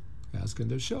archive, as can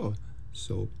this show.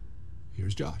 So,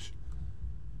 here's Josh.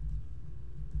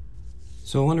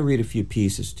 So I want to read a few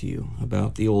pieces to you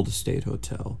about the Old Estate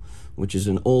Hotel, which is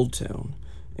in Old Town,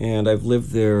 and I've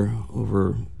lived there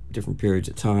over different periods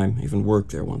of time, even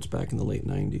worked there once back in the late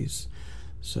 90s.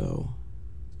 So,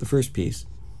 the first piece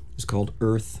is called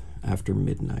Earth After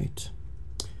Midnight.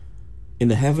 In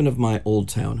the heaven of my Old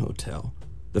Town hotel,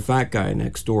 the fat guy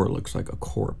next door looks like a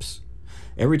corpse.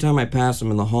 Every time I pass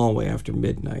him in the hallway after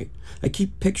midnight, I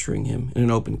keep picturing him in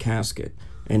an open casket,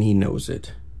 and he knows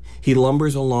it. He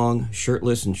lumbers along,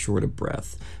 shirtless and short of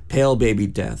breath, pale baby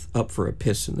death up for a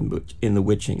piss in the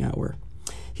witching hour.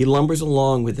 He lumbers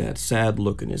along with that sad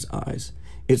look in his eyes.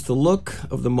 It's the look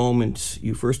of the moment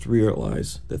you first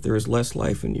realize that there is less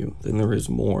life in you than there is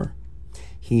more.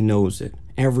 He knows it.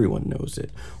 Everyone knows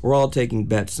it. We're all taking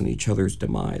bets on each other's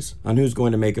demise, on who's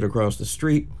going to make it across the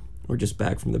street or just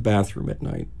back from the bathroom at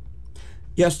night.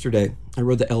 Yesterday, I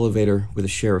rode the elevator with a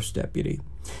sheriff's deputy.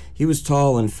 He was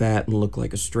tall and fat and looked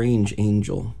like a strange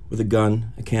angel, with a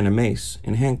gun, a can of mace,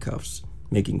 and handcuffs.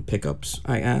 Making pickups,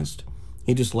 I asked.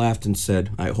 He just laughed and said,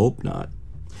 I hope not.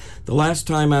 The last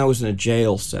time I was in a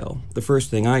jail cell, the first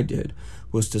thing I did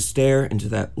was to stare into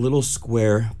that little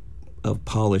square of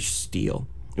polished steel.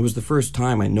 It was the first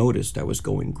time I noticed I was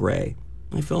going gray.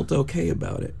 I felt okay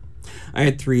about it. I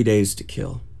had 3 days to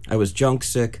kill. I was junk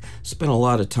sick, spent a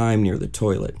lot of time near the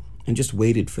toilet, and just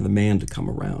waited for the man to come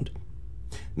around.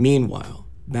 Meanwhile,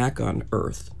 back on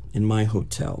Earth, in my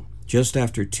hotel, just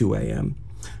after 2 a.m.,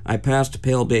 I passed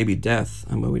pale baby death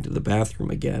on my way to the bathroom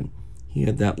again. He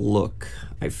had that look.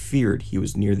 I feared he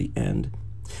was near the end.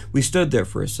 We stood there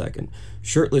for a second,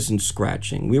 shirtless and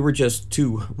scratching. We were just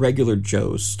two regular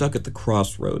Joes stuck at the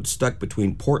crossroads, stuck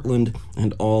between Portland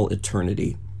and all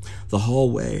eternity. The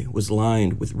hallway was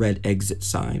lined with red exit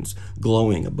signs,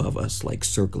 glowing above us like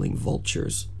circling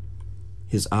vultures.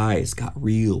 His eyes got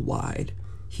real wide.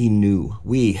 He knew.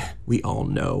 We all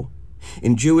know.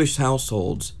 In Jewish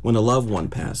households, when a loved one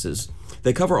passes,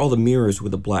 they cover all the mirrors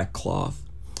with a black cloth.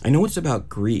 I know it's about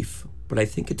grief, but I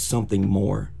think it's something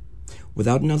more.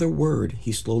 Without another word,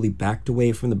 he slowly backed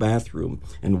away from the bathroom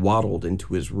and waddled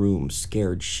into his room,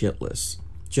 scared shitless,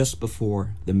 just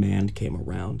before the man came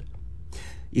around.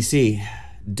 You see,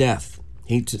 death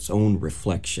hates its own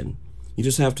reflection. You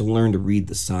just have to learn to read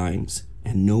the signs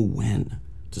and know when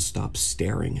to stop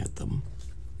staring at them.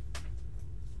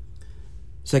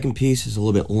 Second piece is a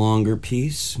little bit longer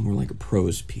piece, more like a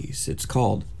prose piece. It's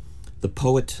called The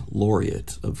Poet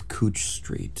Laureate of Cooch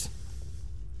Street.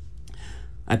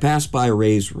 I passed by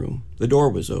Ray's room. The door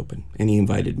was open, and he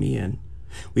invited me in.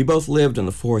 We both lived on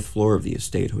the 4th floor of the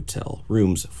Estate Hotel,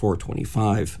 rooms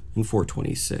 425 and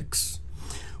 426.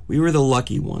 We were the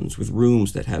lucky ones with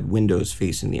rooms that had windows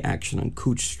facing the action on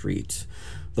Cooch Street,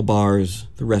 the bars,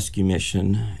 the rescue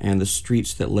mission, and the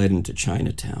streets that led into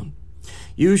Chinatown.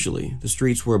 Usually, the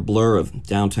streets were a blur of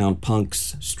downtown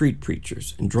punks, street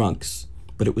preachers, and drunks.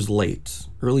 But it was late,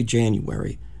 early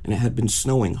January, and it had been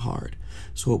snowing hard,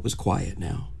 so it was quiet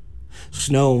now.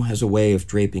 Snow has a way of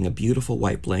draping a beautiful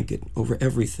white blanket over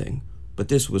everything, but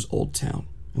this was Old Town,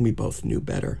 and we both knew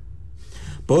better.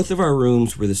 Both of our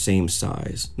rooms were the same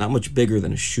size, not much bigger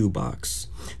than a shoebox.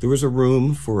 There was a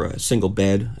room for a single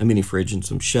bed, a mini fridge and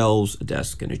some shelves, a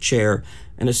desk and a chair,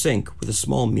 and a sink with a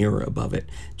small mirror above it,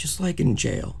 just like in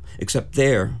jail, except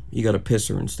there you got a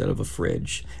pisser instead of a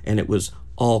fridge, and it was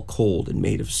all cold and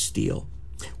made of steel.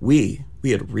 We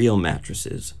had real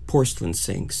mattresses, porcelain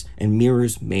sinks, and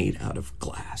mirrors made out of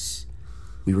glass.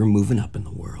 We were moving up in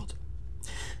the world.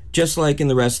 Just like in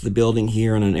the rest of the building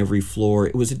here and on every floor,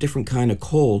 it was a different kind of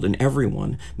cold, and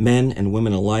everyone, men and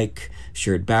women alike,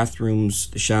 shared bathrooms,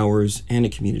 the showers, and a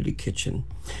community kitchen.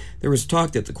 There was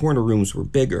talk that the corner rooms were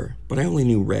bigger, but I only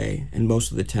knew Ray, and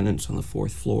most of the tenants on the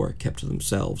 4th floor kept to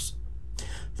themselves.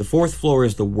 The 4th floor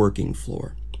is the working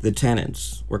floor. The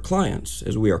tenants, or clients,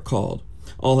 as we are called,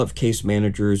 all have case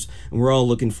managers, and we're all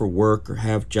looking for work or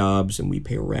have jobs, and we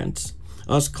pay rent.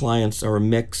 Us clients are a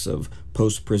mix of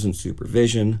post-prison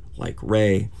supervision, like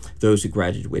Ray, those who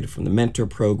graduated from the mentor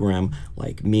program,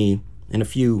 like me, and a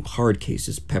few hard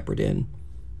cases peppered in.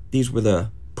 These were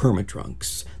the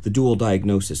permadrunks, the dual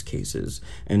diagnosis cases,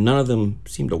 and none of them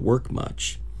seemed to work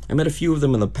much. I met a few of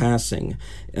them in the passing,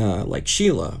 like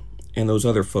Sheila and those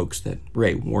other folks that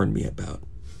Ray warned me about.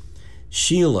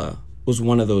 Sheila was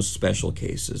one of those special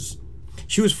cases.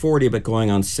 She was 40 but going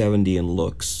on 70 in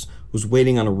looks, was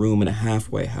waiting on a room in a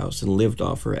halfway house and lived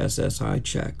off her SSI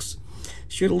checks.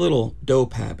 She had a little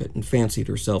dope habit and fancied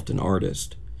herself an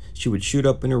artist. She would shoot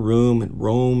up in her room and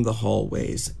roam the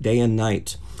hallways, day and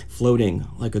night, floating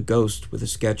like a ghost with a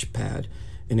sketch pad,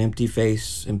 an empty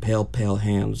face and pale, pale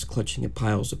hands clutching at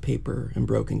piles of paper and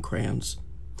broken crayons.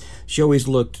 She always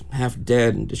looked half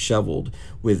dead and disheveled,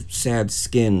 with sad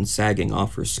skin sagging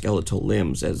off her skeletal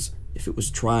limbs as if it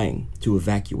was trying to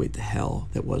evacuate the hell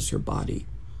that was her body.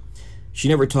 She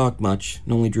never talked much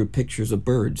and only drew pictures of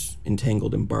birds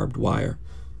entangled in barbed wire.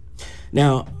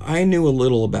 Now, I knew a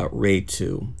little about Ray,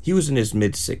 too. He was in his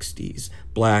mid-60s,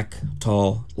 black,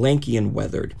 tall, lanky, and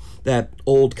weathered, that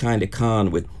old kind of con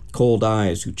with cold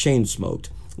eyes who chain-smoked,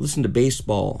 listened to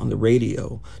baseball on the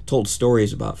radio, told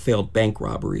stories about failed bank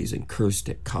robberies, and cursed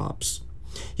at cops.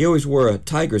 He always wore a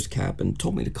Tigers cap and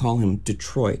told me to call him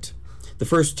Detroit. The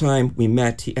first time we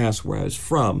met, he asked where I was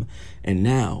from, and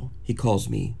now he calls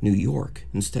me New York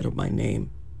instead of my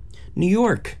name. New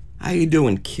York, how you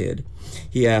doing, kid?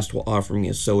 He asked while offering me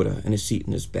a soda and a seat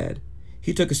in his bed.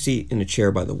 He took a seat in a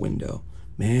chair by the window.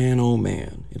 Man, oh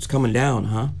man, it's coming down,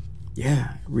 huh?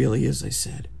 Yeah, it really is, I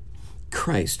said.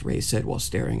 Christ, Ray said while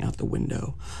staring out the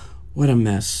window. What a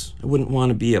mess. I wouldn't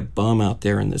want to be a bum out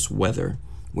there in this weather.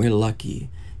 We're lucky.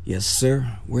 Yes,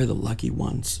 sir, we're the lucky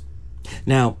ones.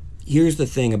 Now, here's the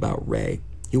thing about Ray.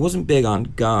 He wasn't big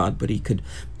on God, but he could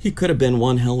have been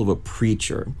one hell of a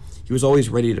preacher. He was always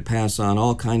ready to pass on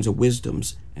all kinds of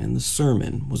wisdoms, and the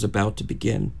sermon was about to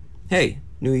begin. Hey,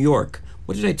 New York,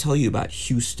 what did I tell you about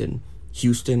Houston?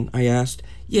 Houston, I asked.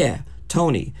 Yeah,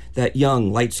 Tony, that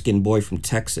young, light-skinned boy from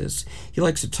Texas. He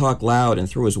likes to talk loud and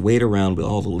throw his weight around with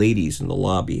all the ladies in the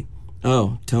lobby.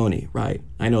 Oh, Tony, right,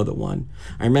 I know the one.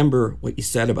 I remember what you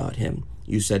said about him.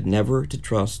 You said never to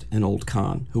trust an old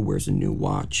con who wears a new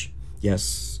watch.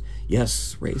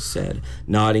 Yes, Ray said,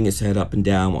 nodding his head up and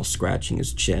down while scratching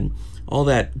his chin. All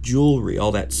that jewelry,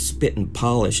 all that spit and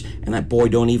polish, and that boy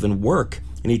don't even work.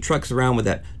 And he trucks around with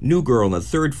that new girl on the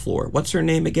 3rd floor. What's her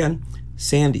name again?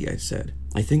 Sandy, I said.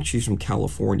 I think she's from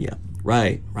California.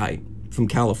 Right, from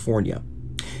California.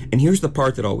 And here's the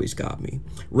part that always got me.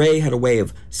 Ray had a way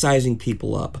of sizing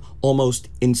people up almost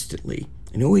instantly,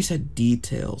 and always had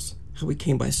details. How he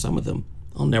came by some of them,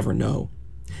 I'll never know.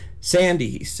 Sandy,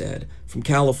 he said, from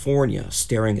California,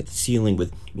 staring at the ceiling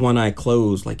with one eye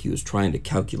closed like he was trying to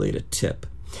calculate a tip.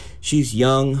 She's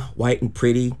young, white and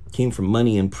pretty, came from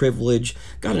money and privilege,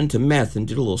 got into meth and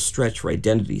did a little stretch for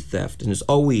identity theft, and is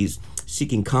always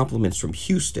seeking compliments from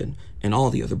Houston and all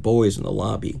the other boys in the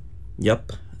lobby.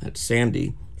 Yep, that's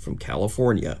Sandy from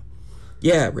California.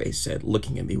 Yeah, Ray said,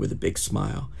 looking at me with a big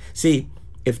smile. See,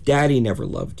 if Daddy never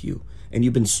loved you, and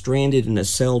you've been stranded in a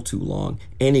cell too long,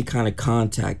 any kind of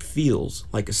contact feels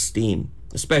like a steam,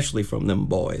 especially from them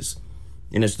boys.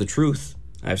 And it's the truth.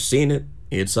 I've seen it.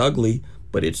 It's ugly,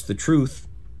 but it's the truth.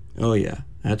 Oh yeah,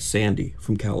 that's Sandy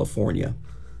from California.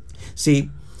 See,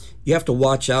 you have to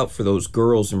watch out for those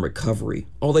girls in recovery.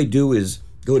 All they do is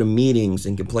go to meetings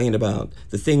and complain about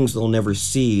the things they'll never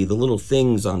see, the little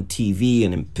things on TV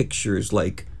and in pictures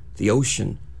like the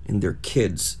ocean and their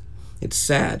kids. It's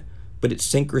sad. But it's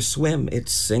sink or swim.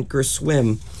 It's sink or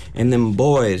swim. And them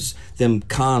boys, them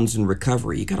cons in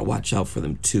recovery, you gotta watch out for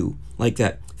them too. Like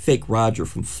that fake Roger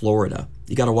from Florida.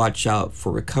 You gotta watch out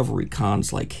for recovery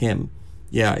cons like him.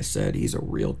 Yeah, I said, he's a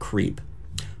real creep.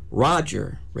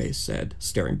 Roger, Ray said,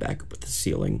 staring back up at the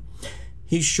ceiling.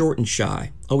 He's short and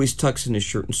shy, always tucks in his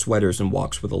shirt and sweaters and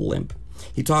walks with a limp.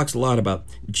 He talks a lot about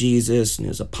Jesus and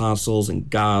his apostles and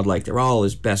God like they're all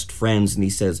his best friends, and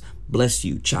he says, "Bless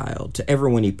you, child," to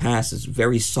everyone he passes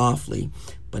very softly,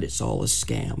 but it's all a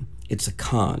scam. It's a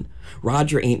con.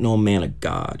 Roger ain't no man of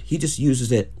God. He just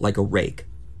uses it like a rake.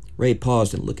 Ray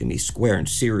paused and looked at me square and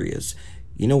serious.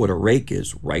 You know what a rake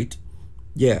is, right?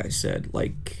 Yeah, I said,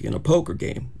 like in a poker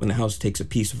game, when the house takes a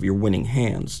piece of your winning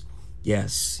hands.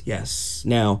 Yes.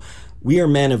 Now, we are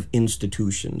men of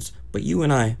institutions, but you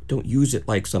and I don't use it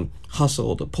like some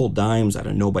hustle to pull dimes out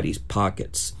of nobody's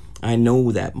pockets. I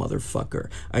know that motherfucker.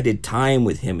 I did time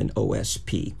with him in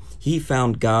OSP. He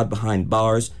found God behind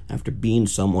bars after being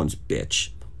someone's bitch.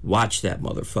 Watch that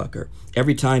motherfucker.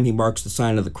 Every time he marks the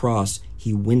sign of the cross,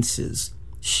 he winces.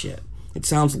 Shit. It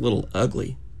sounds a little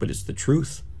ugly, but it's the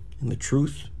truth. And the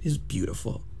truth is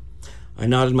beautiful. I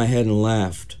nodded my head and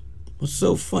laughed. What's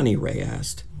so funny? Ray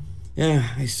asked. Yeah,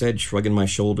 I said, shrugging my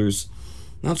shoulders.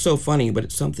 Not so funny, but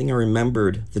it's something I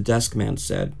remembered the desk man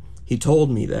said. He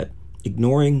told me that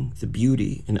ignoring the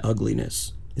beauty and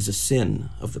ugliness is a sin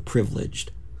of the privileged.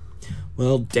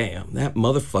 Well, damn, that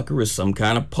motherfucker is some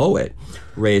kind of poet,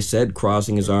 Ray said,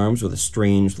 crossing his arms with a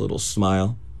strange little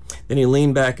smile. Then he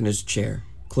leaned back in his chair.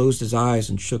 closed his eyes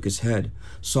and shook his head,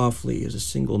 softly as a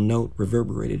single note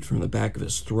reverberated from the back of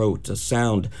his throat, a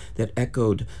sound that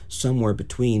echoed somewhere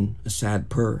between a sad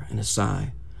purr and a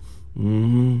sigh.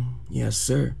 Yes,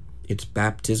 sir. It's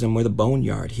baptism with a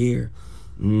boneyard here.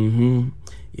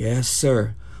 Yes,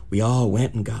 sir. We all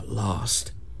went and got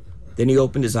lost. Then he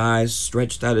opened his eyes,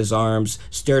 stretched out his arms,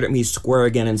 stared at me square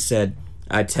again and said,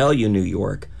 I tell you, New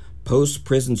York,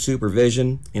 post-prison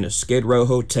supervision in a Skid Row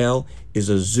hotel is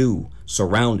a zoo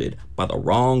surrounded by the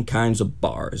wrong kinds of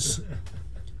bars.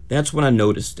 That's when I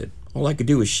noticed it. All I could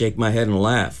do was shake my head and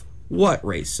laugh. What?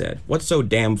 Ray said. What's so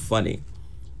damn funny?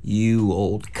 You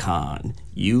old con.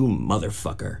 You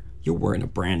motherfucker. You're wearing a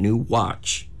brand new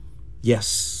watch.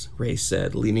 Yes, Ray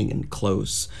said, leaning in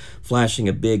close, flashing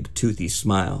a big, toothy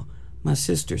smile. My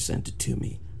sister sent it to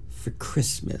me for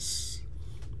Christmas.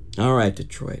 All right,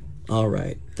 Detroit. All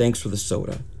right. Thanks for the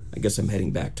soda. I guess I'm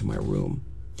heading back to my room.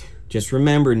 Just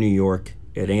remember, New York,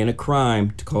 it ain't a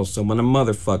crime to call someone a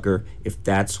motherfucker if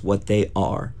that's what they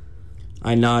are.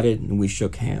 I nodded and we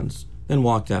shook hands, then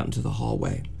walked out into the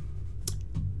hallway.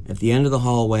 At the end of the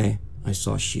hallway, I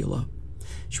saw Sheila.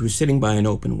 She was sitting by an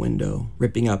open window,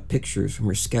 ripping out pictures from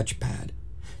her sketch pad.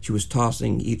 She was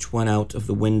tossing each one out of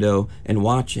the window and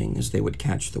watching as they would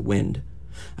catch the wind.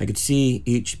 I could see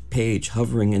each page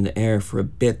hovering in the air for a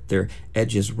bit, their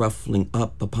edges ruffling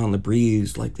up upon the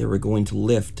breeze like they were going to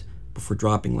lift before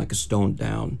dropping like a stone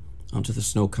down onto the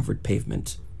snow-covered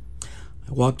pavement.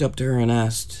 I walked up to her and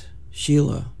asked,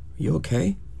 Sheila, are you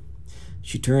okay?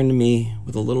 She turned to me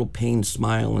with a little pained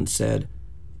smile and said,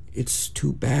 It's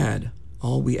too bad.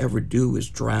 All we ever do is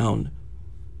drown.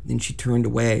 Then she turned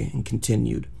away and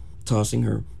continued, tossing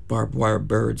her barbed wire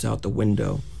birds out the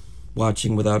window,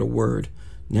 watching without a word,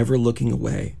 never looking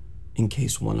away in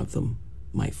case one of them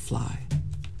might fly.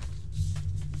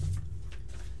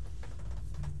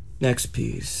 Next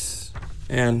piece.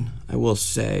 And I will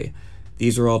say,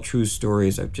 these are all true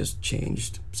stories. I've just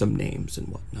changed some names and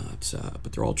whatnot,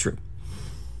 but they're all true.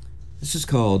 This is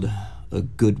called A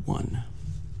Good One.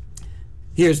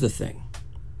 Here's the thing.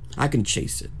 I can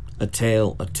chase it. A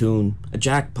tale, a tune, a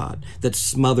jackpot that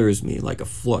smothers me like a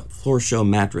floor show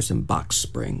mattress in box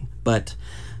spring. But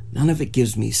none of it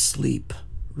gives me sleep.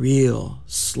 Real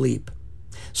sleep.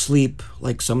 Sleep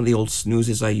like some of the old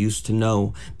snoozes I used to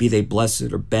know, be they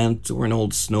blessed or bent or an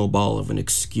old snowball of an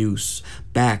excuse.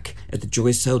 Back at the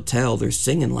Joyce Hotel, they're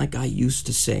singing like I used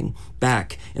to sing.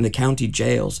 Back in the county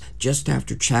jails, just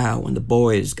after chow when the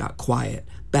boys got quiet.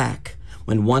 Back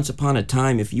when once upon a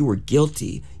time, if you were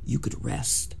guilty, you could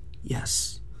rest.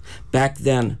 Yes. Back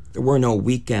then, there were no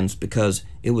weekends because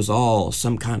it was all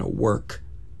some kind of work.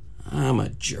 I'm a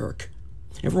jerk.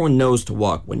 Everyone knows to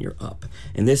walk when you're up.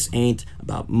 And this ain't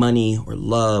about money or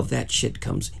love. That shit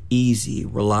comes easy,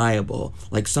 reliable,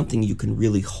 like something you can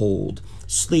really hold.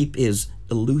 Sleep is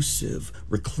elusive,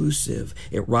 reclusive.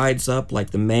 It rides up like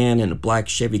the man in a black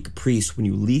Chevy Caprice when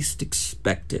you least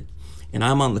expect it. And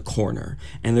I'm on the corner,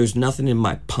 and there's nothing in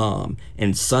my palm,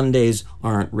 and Sundays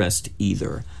aren't rest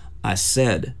either. I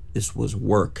said this was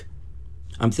work.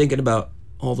 I'm thinking about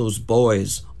all those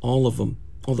boys, all of them,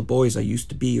 all the boys I used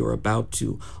to be or about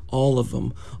to, all of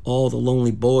them, all the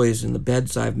lonely boys in the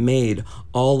beds I've made,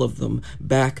 all of them,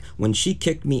 back when she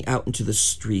kicked me out into the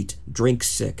street, drink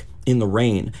sick, in the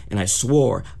rain, and I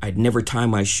swore I'd never tie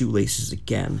my shoelaces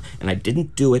again, and I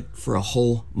didn't do it for a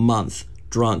whole month,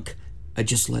 drunk. I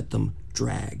just let them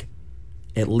drag.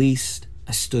 At least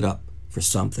I stood up for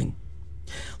something.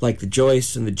 Like the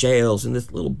Joyce and the jails and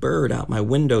this little bird out my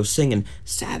window singing,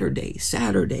 Saturday,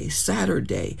 Saturday,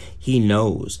 Saturday. He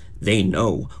knows. They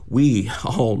know. We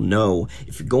all know.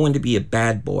 If you're going to be a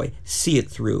bad boy, see it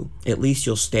through. At least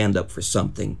you'll stand up for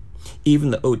something.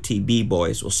 Even the OTB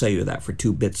boys will say that for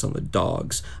 2 bits on the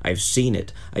dogs. I've seen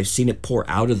it. I've seen it pour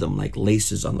out of them like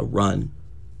laces on the run.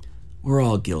 We're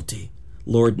all guilty.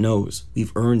 Lord knows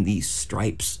we've earned these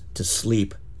stripes to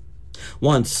sleep.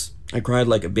 Once, I cried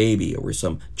like a baby over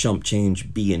some chump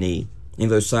change B&E. On the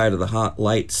other side of the hot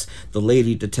lights, the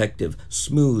lady detective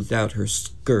smoothed out her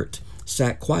skirt,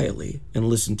 sat quietly, and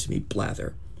listened to me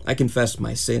blather. I confessed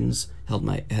my sins, held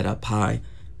my head up high,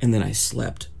 and then I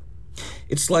slept.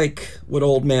 It's like what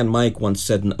old man Mike once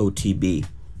said in OTB.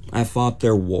 I fought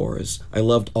their wars. I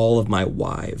loved all of my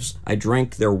wives. I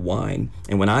drank their wine.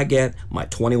 And when I get my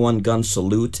 21-gun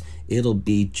salute, it'll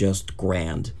be just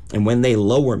grand. And when they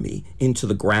lower me into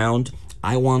the ground,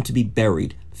 I want to be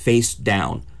buried face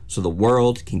down so the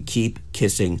world can keep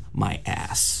kissing my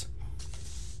ass.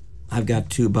 I've got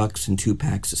 $2 and 2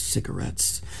 packs of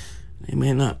cigarettes. I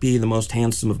may not be the most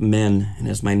handsome of men, and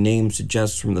as my name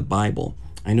suggests from the Bible,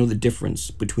 I know the difference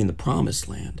between the promised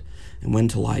land and when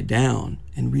to lie down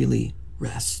and really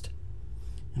rest.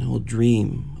 And I will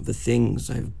dream of the things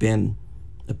I've been,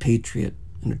 a patriot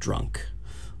and a drunk,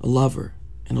 a lover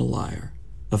and a liar,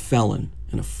 a felon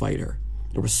and a fighter,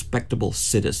 a respectable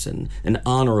citizen, an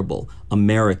honorable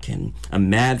American, a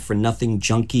mad-for-nothing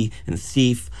junkie and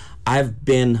thief. I've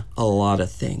been a lot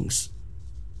of things.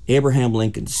 Abraham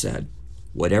Lincoln said,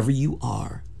 "Whatever you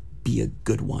are, be a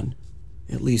good one."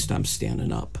 At least I'm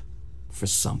standing up for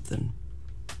something.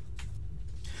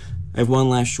 I have one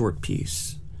last short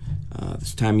piece.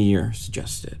 This time of year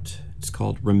suggests it. It's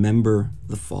called Remember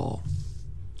the Fall.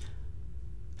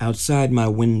 Outside my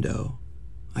window,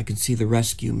 I can see the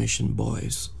rescue mission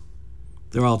boys.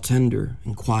 They're all tender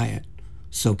and quiet,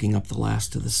 soaking up the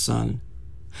last of the sun.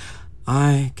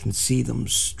 I can see them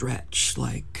stretch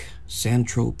like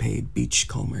Saint-Tropez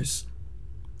beachcombers.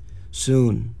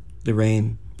 Soon, the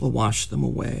rain will wash them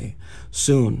away.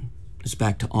 Soon, it's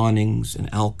back to awnings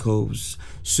and alcoves.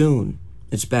 Soon,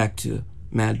 it's back to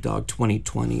Mad Dog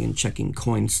 2020 and checking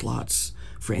coin slots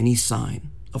for any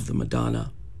sign of the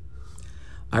Madonna.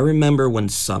 I remember when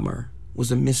summer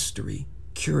was a mystery,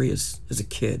 curious as a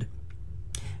kid.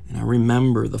 And I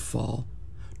remember the fall,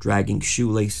 dragging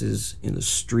shoelaces in the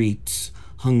streets,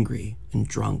 hungry and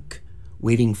drunk,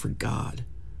 waiting for God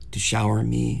to shower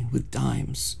me with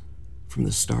dimes from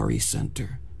the starry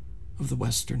center of the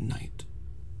western night.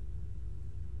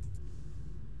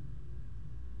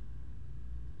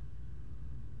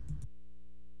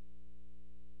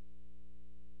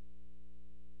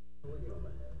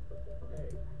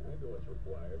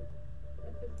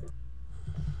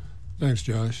 Thanks,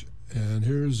 Josh. And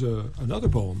here's another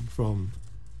poem from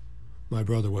My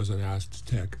Brother Was an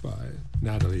Aztec by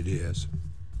Natlaie Diaz.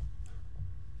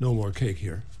 No more cake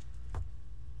here.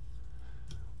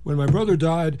 When my brother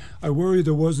died, I worried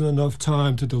there wasn't enough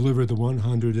time to deliver the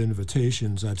 100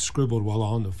 invitations I'd scribbled while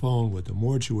on the phone with the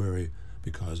mortuary.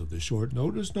 Because of the short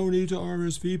notice, no need to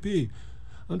RSVP.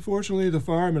 Unfortunately, the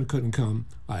firemen couldn't come.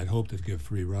 I had hoped they'd give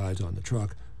free rides on the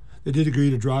truck. They did agree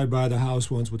to drive by the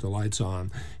house once with the lights on.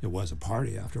 It was a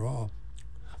party, after all.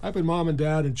 I put Mom and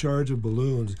Dad in charge of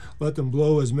balloons, let them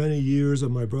blow as many years of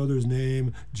my brother's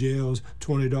name, jails,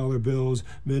 $20 bills,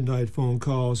 midnight phone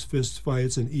calls, fist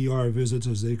fights, and ER visits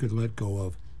as they could let go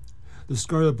of. The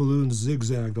scarlet balloons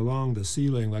zigzagged along the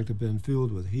ceiling like they'd been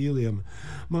filled with helium.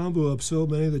 Mom blew up so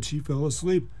many that she fell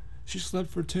asleep. She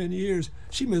slept for 10 years.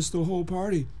 She missed the whole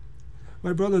party.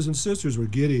 My brothers and sisters were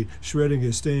giddy, shredding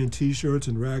his stained T-shirts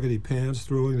and raggedy pants,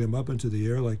 throwing them up into the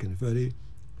air like confetti.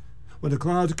 When the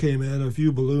clouds came in, a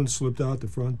few balloons slipped out the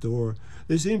front door.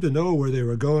 They seemed to know where they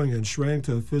were going and shrank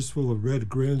to a fistful of red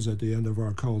grins at the end of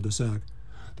our cul-de-sac.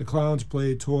 The clowns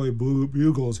played toy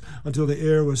bugles until the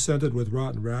air was scented with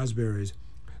rotten raspberries.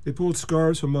 They pulled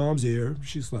scarves from Mom's ear.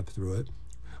 She slept through it.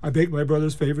 I baked my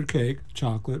brother's favorite cake,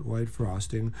 chocolate, white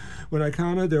frosting. When I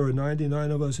counted, there were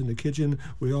 99 of us in the kitchen.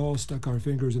 We all stuck our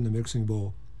fingers in the mixing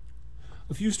bowl.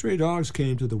 A few stray dogs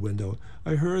came to the window.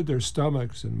 I heard their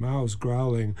stomachs and mouths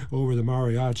growling over the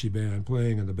mariachi band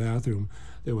playing in the bathroom.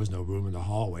 There was no room in the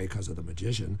hallway because of the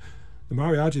magician. The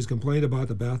mariachis complained about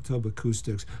the bathtub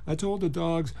acoustics. I told the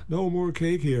dogs, no more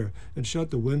cake here, and shut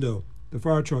the window. The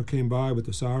fire truck came by with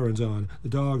the sirens on. The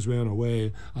dogs ran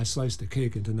away. I sliced the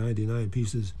cake into 99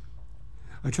 pieces.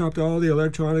 I chopped all the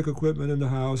electronic equipment in the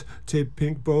house, taped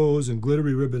pink bows and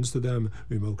glittery ribbons to them,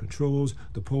 remote controls,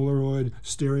 the Polaroid,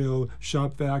 stereo,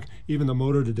 shop vac, even the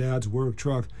motor to Dad's work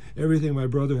truck, everything my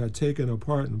brother had taken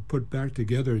apart and put back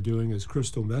together doing his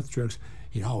crystal meth tricks.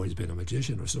 He'd always been a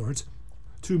magician of sorts.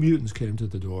 2 mutants came to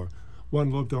the door.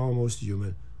 One looked almost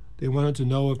human. They wanted to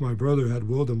know if my brother had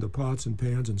willed them the pots and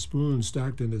pans and spoons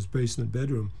stacked in his basement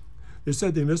bedroom. They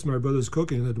said they missed my brother's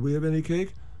cooking. Did we have any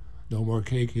cake? No more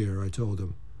cake here, I told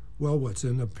them. Well, what's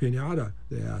in the piñata?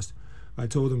 They asked. I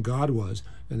told them God was,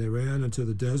 and they ran into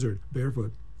the desert,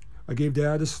 barefoot. I gave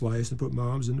Dad a slice and put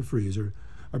Mom's in the freezer.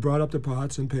 I brought up the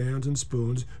pots and pans and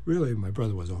spoons. Really, my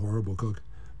brother was a horrible cook.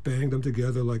 Banged them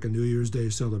together like a New Year's Day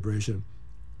celebration.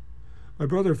 My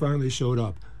brother finally showed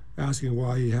up, asking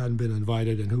why he hadn't been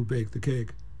invited and who baked the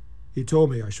cake. He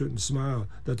told me I shouldn't smile,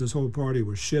 that this whole party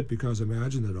was shit because I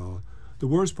imagined it all. The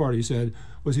worst part, he said,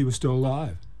 was he was still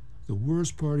alive. The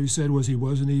worst part, he said, was he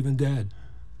wasn't even dead.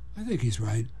 I think he's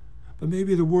right. But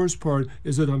maybe the worst part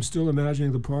is that I'm still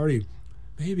imagining the party.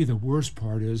 Maybe the worst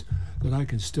part is that I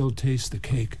can still taste the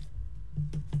cake.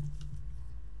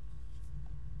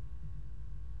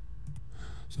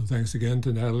 So thanks again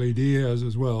to Natlaie Diaz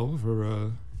as well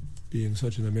for being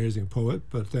such an amazing poet.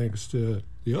 But thanks to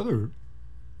the other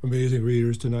amazing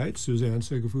readers tonight, Suzanne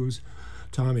Sigafoos,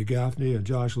 Tommy Gaffney, and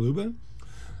Josh Lubin.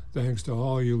 Thanks to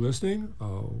all you listening,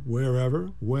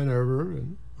 wherever, whenever,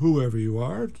 and whoever you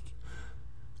are.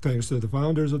 Thanks to the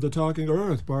founders of the Talking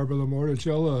Earth, Barbara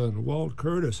Lamorticella and Walt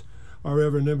Curtis, our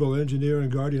ever nimble engineer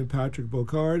and guardian Patrick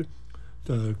Bocard,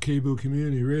 the KBOO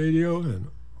Community Radio, and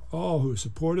all who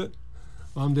support it.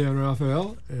 I'm Dan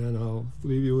Raphael, and I'll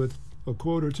leave you with a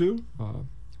quote or two.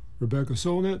 Rebecca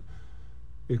Solnit,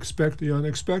 expect the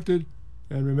unexpected,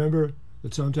 and remember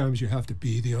that sometimes you have to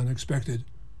be the unexpected.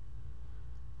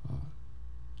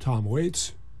 Tom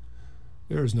Waits,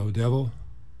 there's no devil,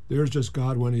 there's just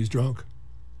God when he's drunk.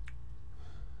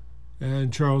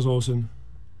 And Charles Olson,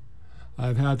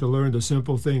 I've had to learn the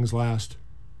simple things last,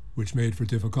 which made for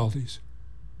difficulties.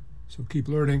 So keep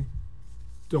learning,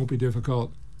 don't be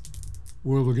difficult.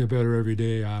 World will get better every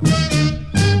day.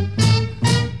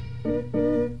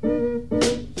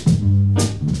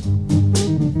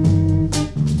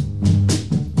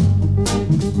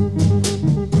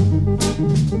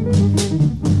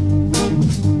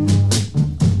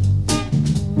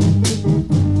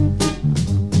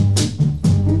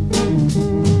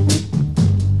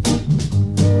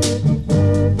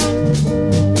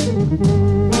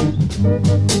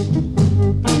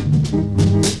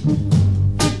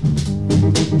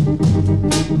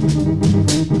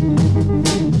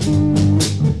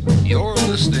 You're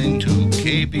listening to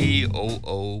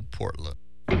KBOO Portland.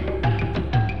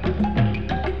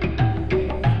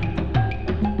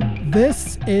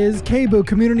 This is KBOO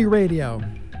Community Radio.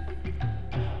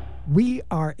 We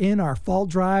are in our fall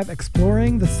drive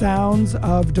exploring the sounds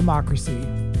of democracy.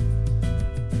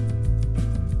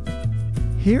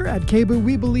 Here at KBOO,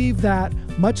 we believe that,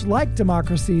 much like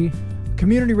democracy,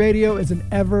 community radio is an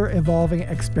ever-evolving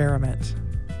experiment.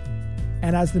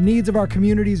 And as the needs of our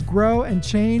communities grow and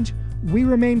change, we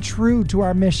remain true to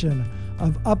our mission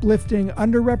of uplifting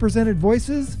underrepresented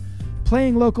voices,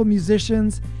 playing local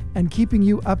musicians, and keeping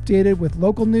you updated with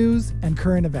local news and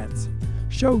current events.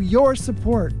 Show your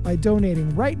support by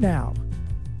donating right now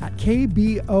at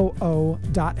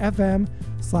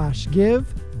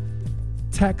kboo.fm/give.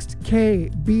 Text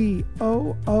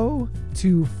KBOO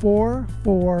to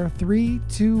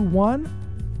 44321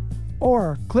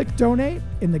 or click donate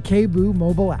in the KBOO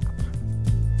mobile app.